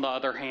Christians, on the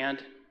other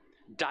hand,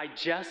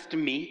 digest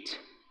meat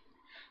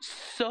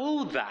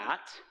so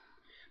that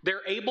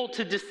they're able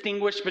to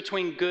distinguish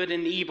between good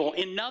and evil.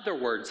 In other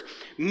words,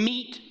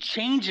 meat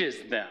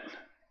changes them.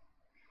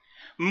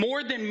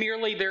 More than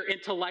merely their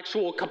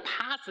intellectual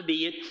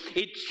capacity,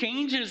 it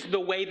changes the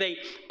way they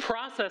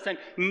process and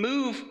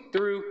move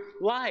through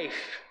life.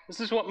 This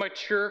is what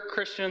mature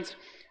Christians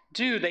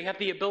do. They have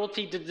the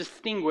ability to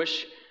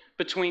distinguish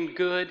between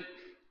good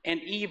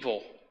and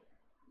evil.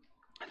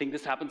 I think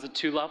this happens at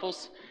 2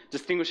 levels.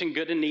 Distinguishing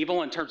good and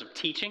evil in terms of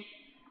teaching.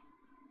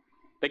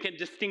 They can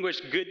distinguish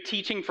good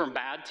teaching from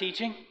bad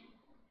teaching.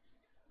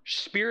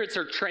 Spirits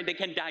are trained. They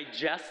can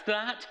digest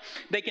that.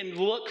 They can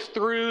look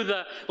through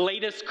the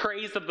latest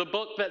craze of the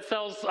book that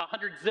sells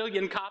 100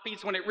 zillion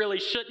copies when it really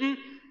shouldn't,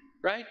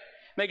 right?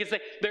 They can say,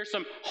 there's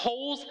some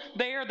holes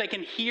there. They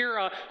can hear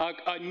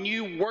a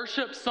new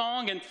worship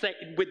song and say,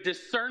 with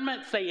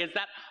discernment, say, is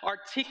that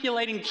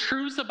articulating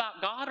truths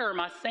about God, or am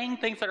I saying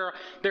things that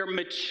they're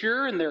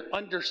mature in their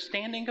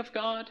understanding of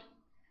God?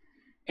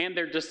 And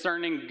they're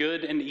discerning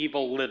good and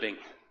evil living.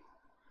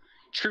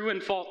 True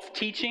and false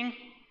teaching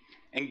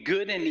and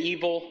good and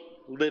evil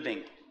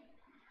living.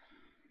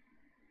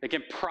 They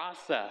can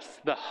process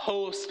the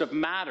host of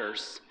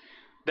matters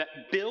that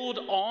build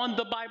on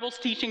the Bible's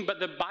teaching, but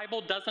the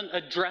Bible doesn't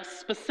address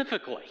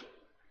specifically.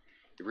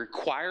 It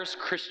requires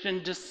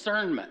Christian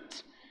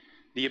discernment,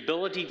 the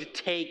ability to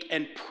take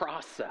and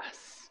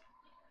process.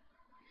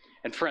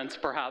 And friends,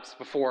 perhaps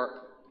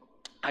before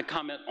I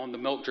comment on the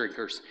milk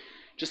drinkers,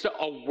 just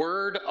a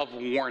word of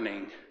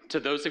warning to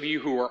those of you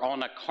who are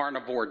on a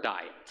carnivore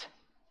diet.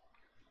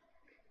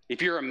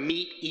 If you're a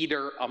meat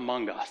eater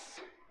among us,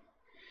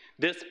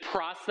 this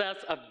process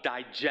of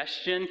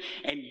digestion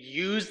and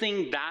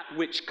using that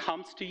which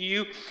comes to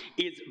you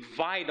is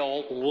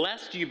vital,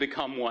 lest you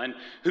become one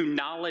who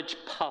knowledge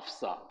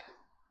puffs up.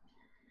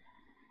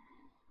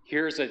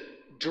 Here's a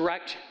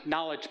direct: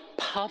 knowledge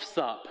puffs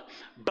up,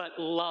 but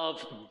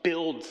love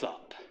builds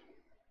up.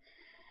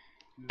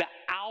 The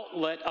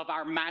outlet of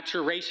our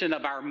maturation,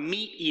 of our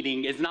meat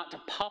eating, is not to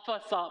puff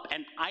us up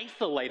and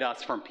isolate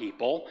us from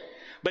people,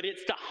 but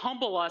it's to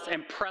humble us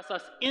and press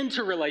us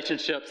into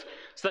relationships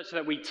such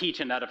that we teach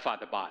and edify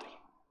the body,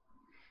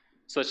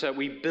 such that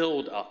we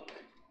build up.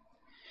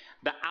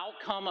 The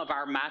outcome of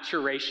our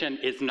maturation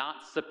is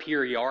not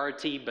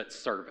superiority, but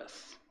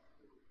service.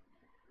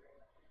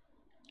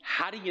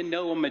 How do you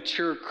know a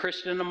mature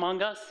Christian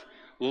among us?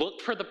 Look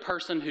for the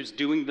person who's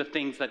doing the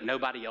things that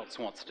nobody else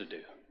wants to do.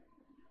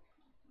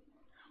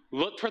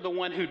 Look for the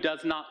one who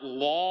does not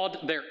laud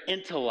their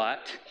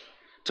intellect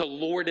to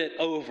lord it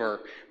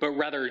over, but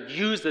rather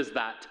uses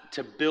that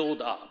to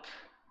build up.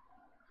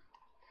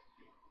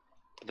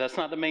 But that's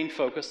not the main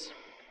focus.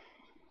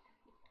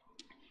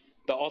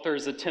 The author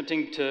is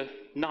attempting to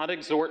not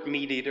exhort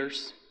meat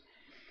eaters.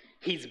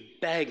 He's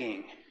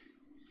begging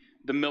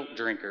the milk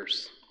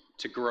drinkers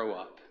to grow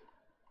up.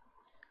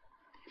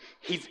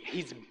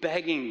 He's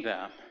begging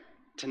them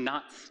to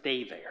not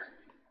stay there.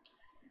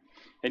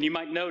 And you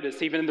might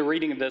notice, even in the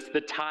reading of this, the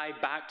tie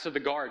back to the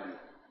garden.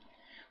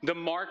 The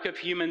mark of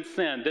human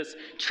sin, this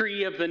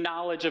tree of the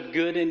knowledge of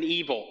good and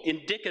evil,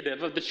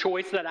 indicative of the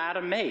choice that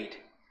Adam made.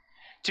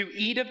 To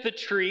eat of the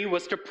tree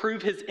was to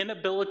prove his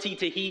inability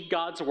to heed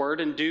God's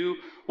word and do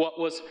what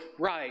was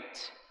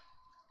right.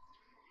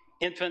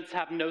 Infants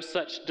have no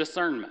such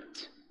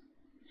discernment.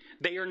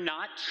 They are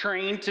not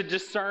trained to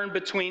discern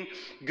between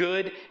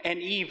good and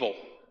evil.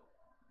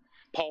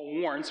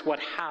 Paul warns what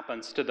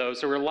happens to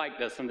those who are like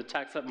this in the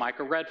text that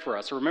Micah read for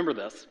us. Remember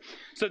this.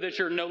 So that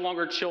you're no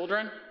longer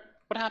children.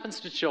 What happens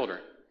to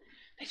children?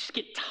 They just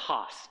get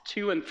tossed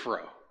to and fro.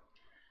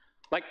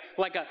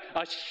 Like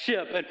a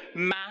ship in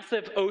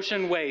massive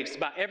ocean waves,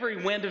 by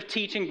every wind of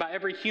teaching, by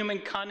every human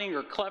cunning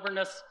or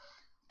cleverness,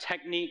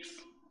 techniques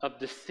of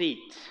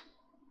deceit.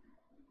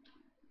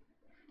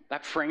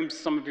 That frames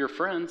some of your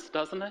friends,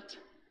 doesn't it?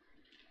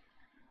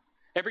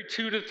 Every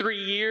 2 to 3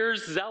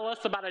 years, zealous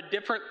about a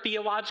different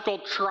theological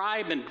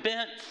tribe and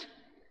bent,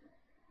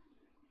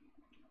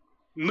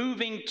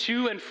 moving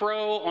to and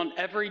fro on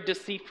every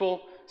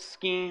deceitful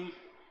scheme.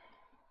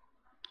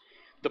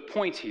 The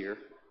point here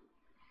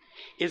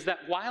is that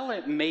while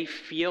it may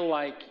feel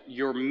like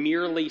you're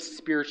merely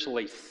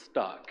spiritually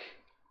stuck,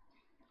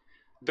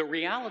 the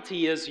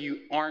reality is you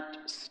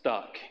aren't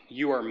stuck.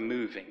 You are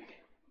moving.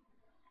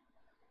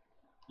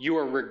 You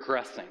are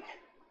regressing.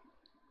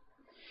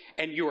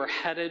 And you are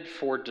headed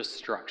for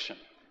destruction.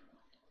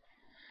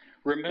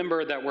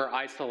 Remember that we're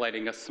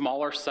isolating a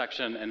smaller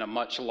section in a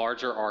much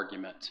larger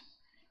argument.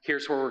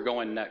 Here's where we're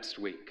going next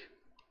week.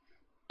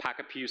 Pack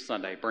a pew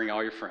Sunday, bring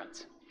all your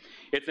friends.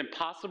 It's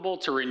impossible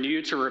to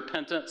renew to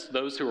repentance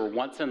those who were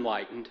once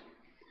enlightened,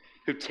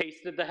 who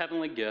tasted the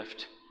heavenly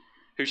gift,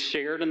 who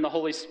shared in the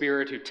Holy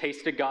Spirit, who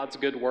tasted God's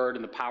good word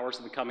and the powers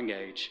of the coming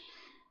age,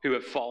 who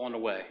have fallen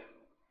away.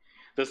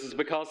 This is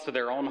because to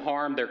their own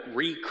harm, they're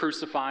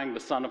re-crucifying the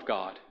Son of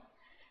God,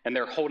 and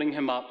they're holding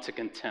him up to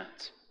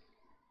contempt.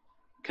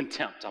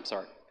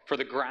 For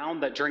the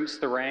ground that drinks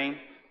the rain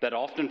that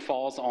often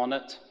falls on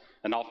it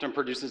and often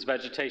produces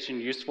vegetation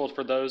useful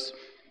for those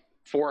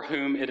for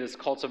whom it is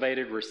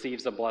cultivated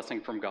receives a blessing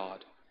from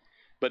God.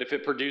 But if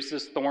it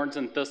produces thorns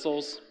and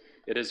thistles,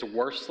 it is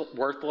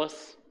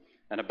worthless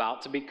and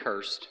about to be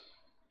cursed,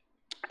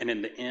 and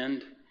in the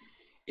end,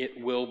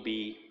 it will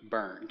be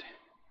burned.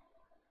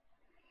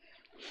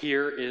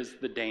 Here is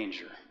the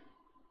danger.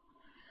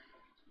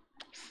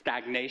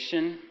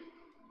 Stagnation,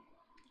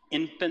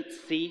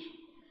 infancy,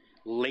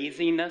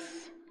 laziness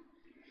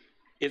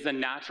is a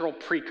natural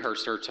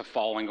precursor to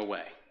falling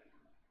away.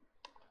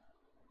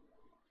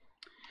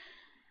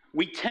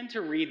 We tend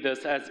to read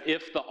this as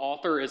if the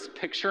author is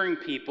picturing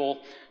people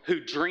who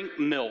drink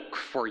milk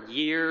for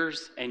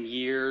years and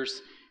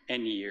years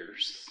and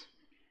years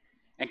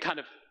and kind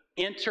of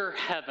enter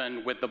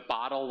heaven with the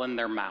bottle in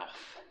their mouth.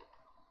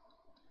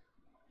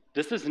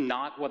 This is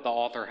not what the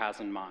author has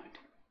in mind.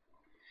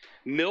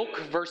 Milk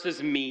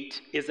versus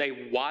meat is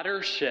a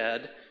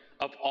watershed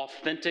of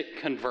authentic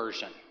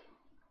conversion.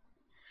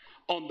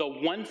 On the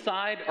one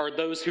side are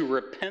those who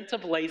repent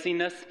of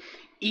laziness,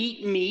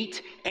 eat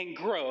meat, and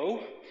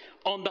grow.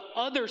 On the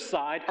other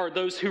side are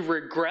those who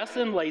regress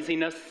in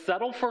laziness,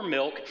 settle for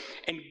milk,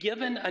 and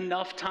given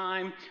enough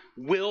time,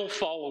 will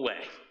fall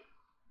away.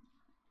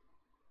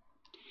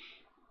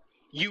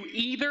 You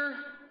either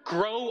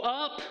grow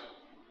up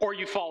or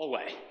you fall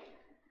away.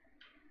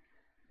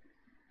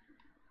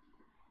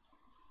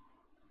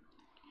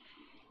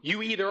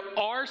 You either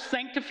are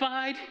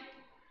sanctified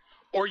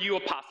or you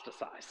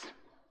apostatize.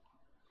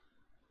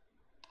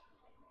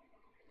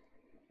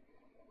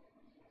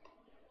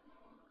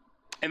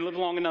 And live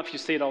long enough, you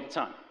see it all the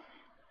time.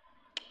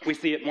 We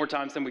see it more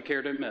times than we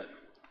care to admit.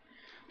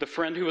 The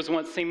friend who was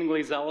once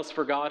seemingly zealous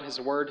for God, his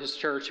word, his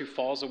church, who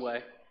falls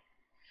away.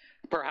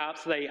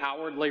 Perhaps they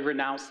outwardly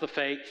renounce the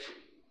faith.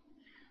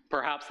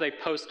 Perhaps they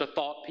post a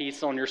thought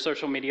piece on your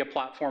social media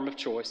platform of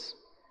choice.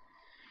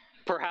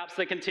 Perhaps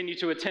they continue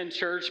to attend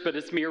church, but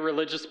it's mere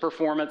religious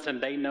performance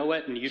and they know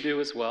it and you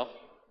do as well.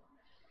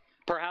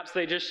 Perhaps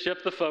they just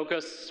shift the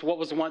focus. What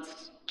was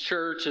once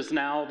church is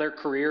now their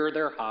career,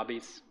 their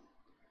hobbies.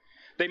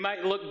 They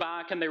might look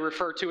back and they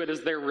refer to it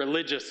as their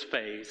religious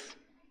phase.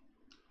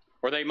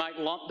 Or they might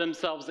lump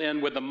themselves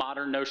in with the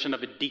modern notion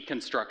of a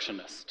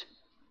deconstructionist.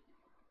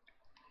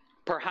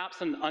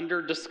 Perhaps an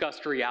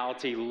under-discussed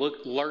reality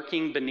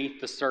lurking beneath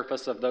the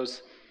surface of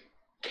those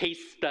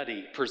case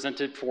study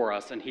presented for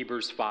us in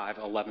Hebrews 5,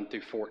 11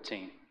 through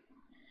 14.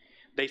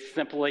 They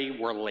simply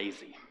were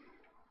lazy.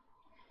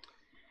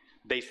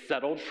 They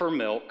settled for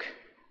milk.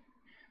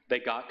 They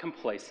got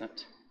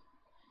complacent.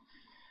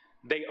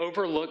 They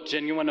overlooked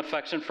genuine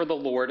affection for the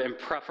Lord in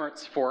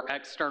preference for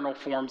external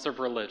forms of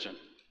religion.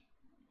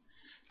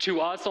 To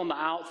us on the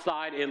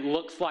outside, it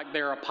looks like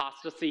their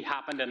apostasy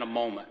happened in a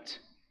moment.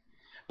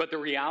 But the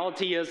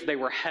reality is they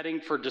were heading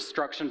for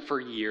destruction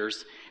for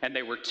years, and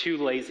they were too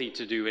lazy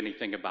to do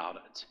anything about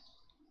it.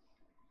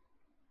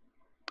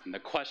 And the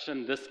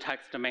question this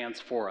text demands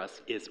for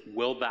us is,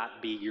 will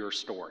that be your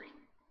story?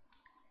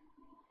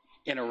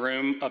 In a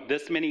room of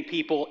this many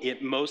people,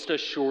 it most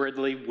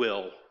assuredly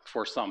will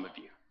for some of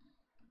you.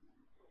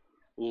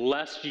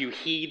 Lest you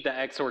heed the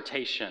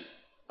exhortation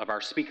of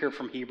our speaker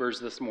from Hebrews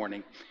this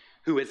morning,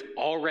 who has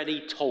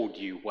already told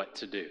you what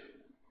to do.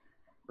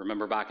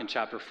 Remember back in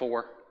chapter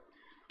 4?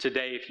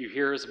 Today, if you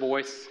hear his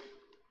voice,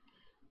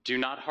 do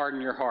not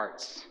harden your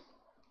hearts.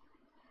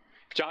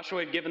 If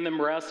Joshua had given them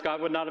rest,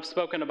 God would not have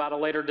spoken about a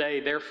later day.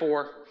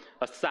 Therefore,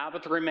 a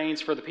Sabbath remains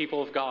for the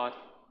people of God.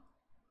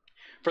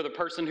 For the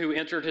person who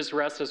entered his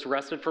rest has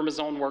rested from his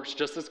own works,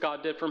 just as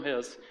God did from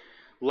his.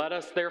 Let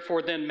us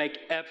therefore then make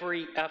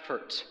every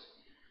effort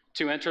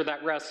to enter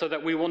that rest so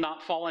that we will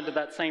not fall into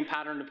that same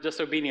pattern of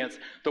disobedience.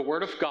 The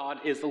word of God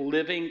is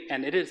living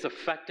and it is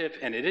effective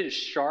and it is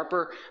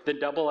sharper than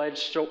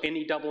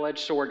any double-edged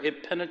sword.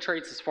 It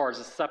penetrates as far as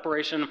the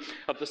separation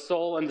of the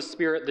soul and the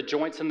spirit, the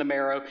joints and the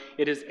marrow.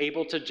 It is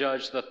able to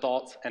judge the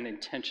thoughts and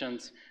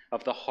intentions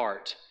of the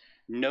heart.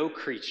 No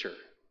creature,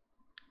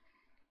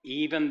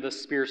 even the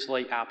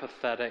spiritually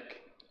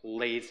apathetic,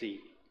 lazy,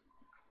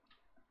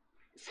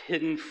 is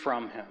hidden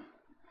from him.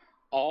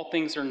 All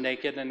things are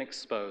naked and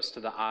exposed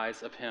to the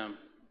eyes of him,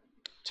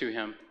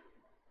 to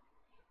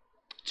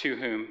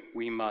whom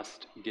we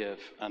must give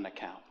an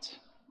account.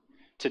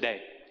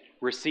 Today,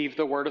 receive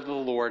the word of the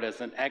Lord as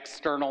an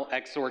external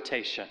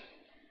exhortation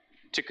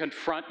to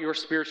confront your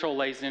spiritual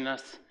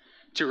laziness,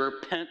 to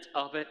repent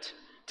of it,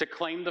 to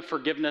claim the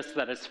forgiveness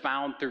that is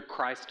found through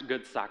Christ's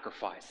good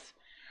sacrifice.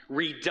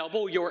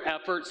 Redouble your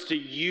efforts to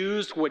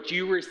use what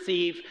you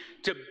receive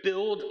to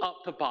build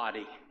up the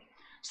body,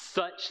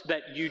 such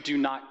that you do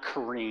not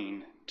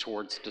careen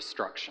towards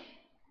destruction.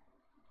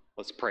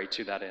 Let's pray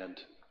to that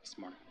end this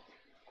morning.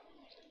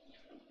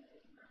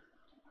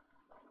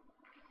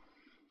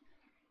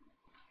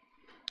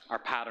 Our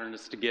pattern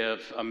is to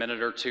give a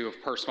minute or two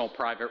of personal,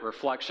 private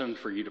reflection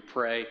for you to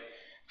pray,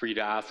 for you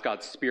to ask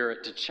God's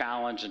Spirit to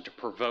challenge and to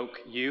provoke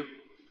you.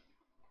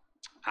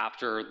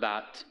 After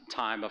that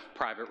time of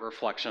private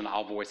reflection,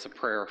 I'll voice a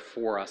prayer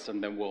for us,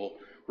 and then we'll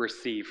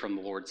receive from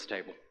the Lord's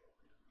table.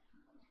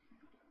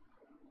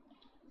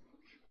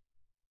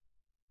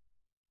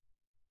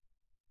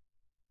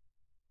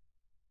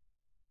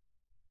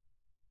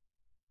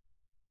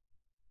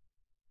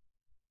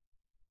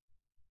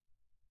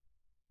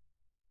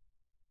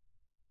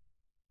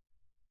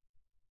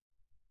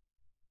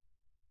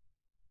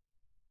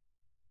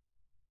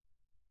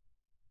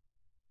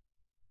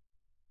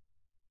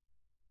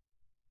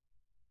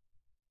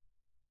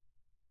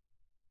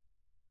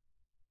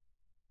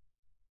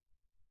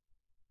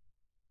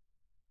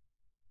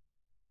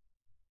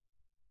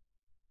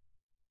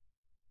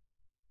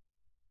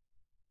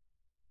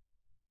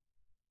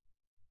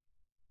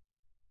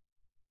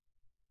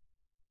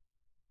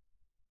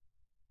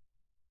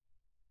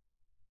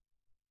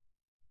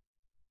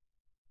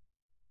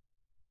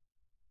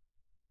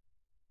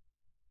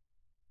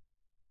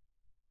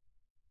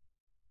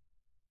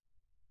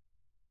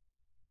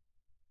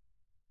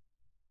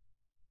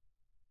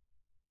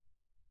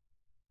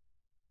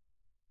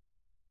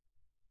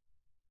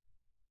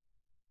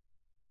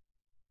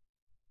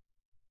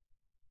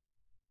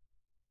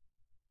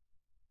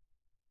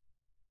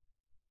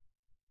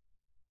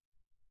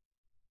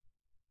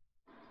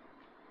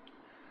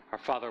 Our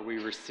Father, we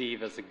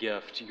receive as a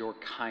gift your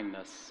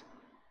kindness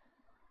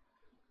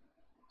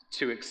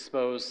to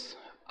expose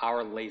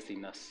our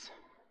laziness,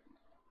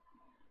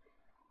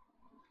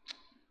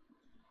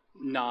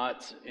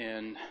 not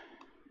in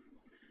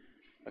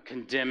a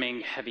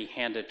condemning,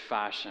 heavy-handed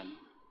fashion,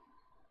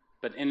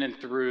 but in and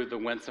through the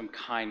winsome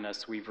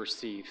kindness we've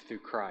received through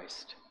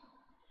Christ.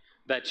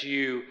 That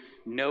you,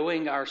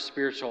 knowing our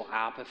spiritual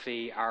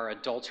apathy, our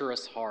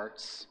adulterous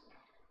hearts,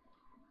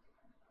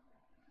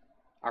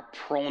 our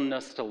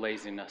proneness to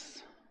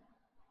laziness,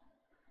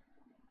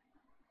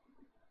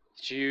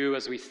 that you,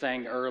 as we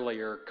sang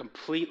earlier,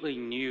 completely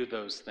knew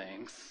those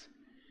things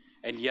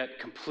and yet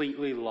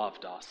completely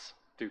loved us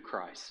through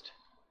Christ.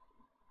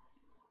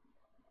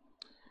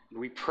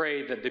 We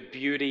pray that the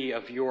beauty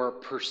of your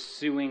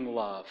pursuing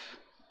love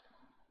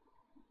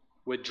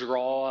would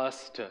draw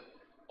us to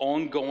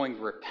ongoing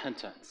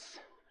repentance,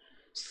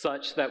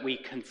 such that we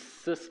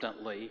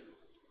consistently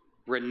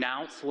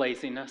renounce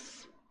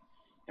laziness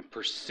and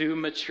pursue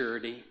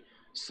maturity,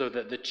 so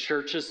that the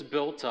church is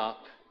built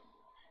up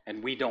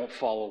and we don't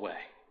fall away.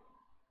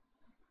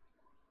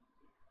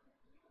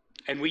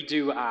 And we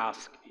do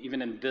ask,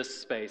 even in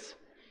this space,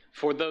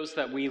 for those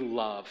that we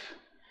love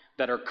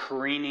that are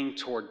careening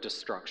toward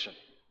destruction.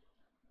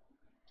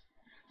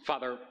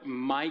 Father,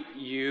 might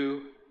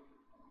you,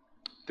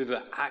 through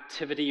the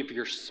activity of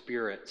your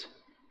Spirit,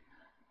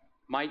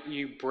 might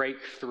you break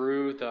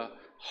through the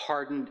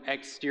hardened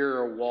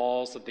exterior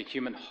walls of the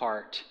human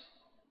heart,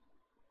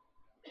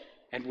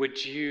 and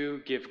would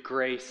you give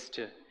grace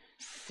to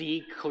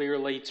see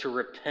clearly, to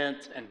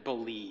repent and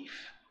believe?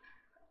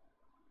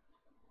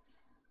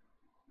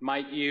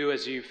 Might you,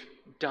 as you've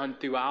done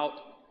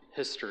throughout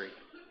history,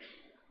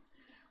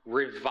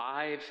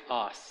 revive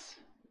us,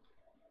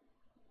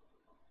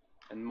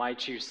 and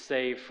might you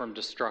save from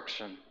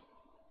destruction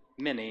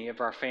many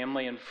of our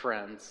family and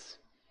friends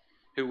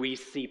who we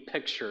see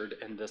pictured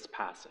in this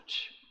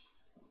passage.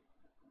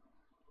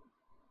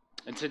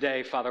 And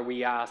today, Father,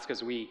 we ask,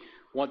 as we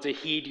want to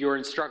heed your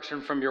instruction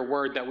from your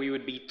word, that we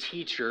would be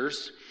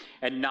teachers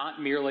and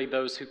not merely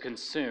those who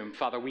consume.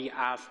 Father, we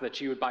ask that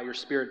you would, by your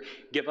Spirit,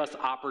 give us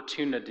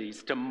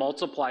opportunities to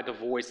multiply the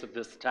voice of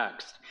this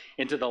text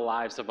into the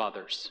lives of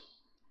others.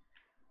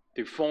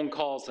 Through phone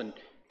calls and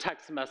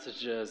text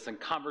messages and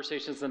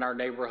conversations in our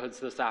neighborhoods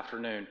this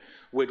afternoon,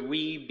 would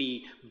we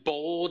be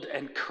bold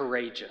and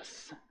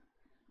courageous,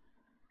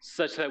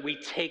 such that we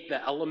take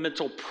the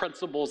elemental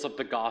principles of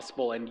the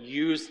gospel and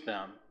use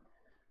them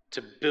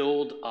to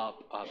build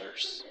up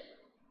others.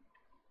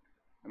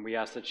 And we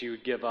ask that you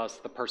would give us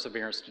the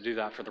perseverance to do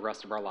that for the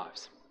rest of our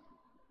lives.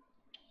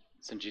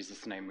 It's in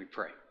Jesus' name we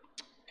pray.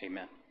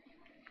 Amen.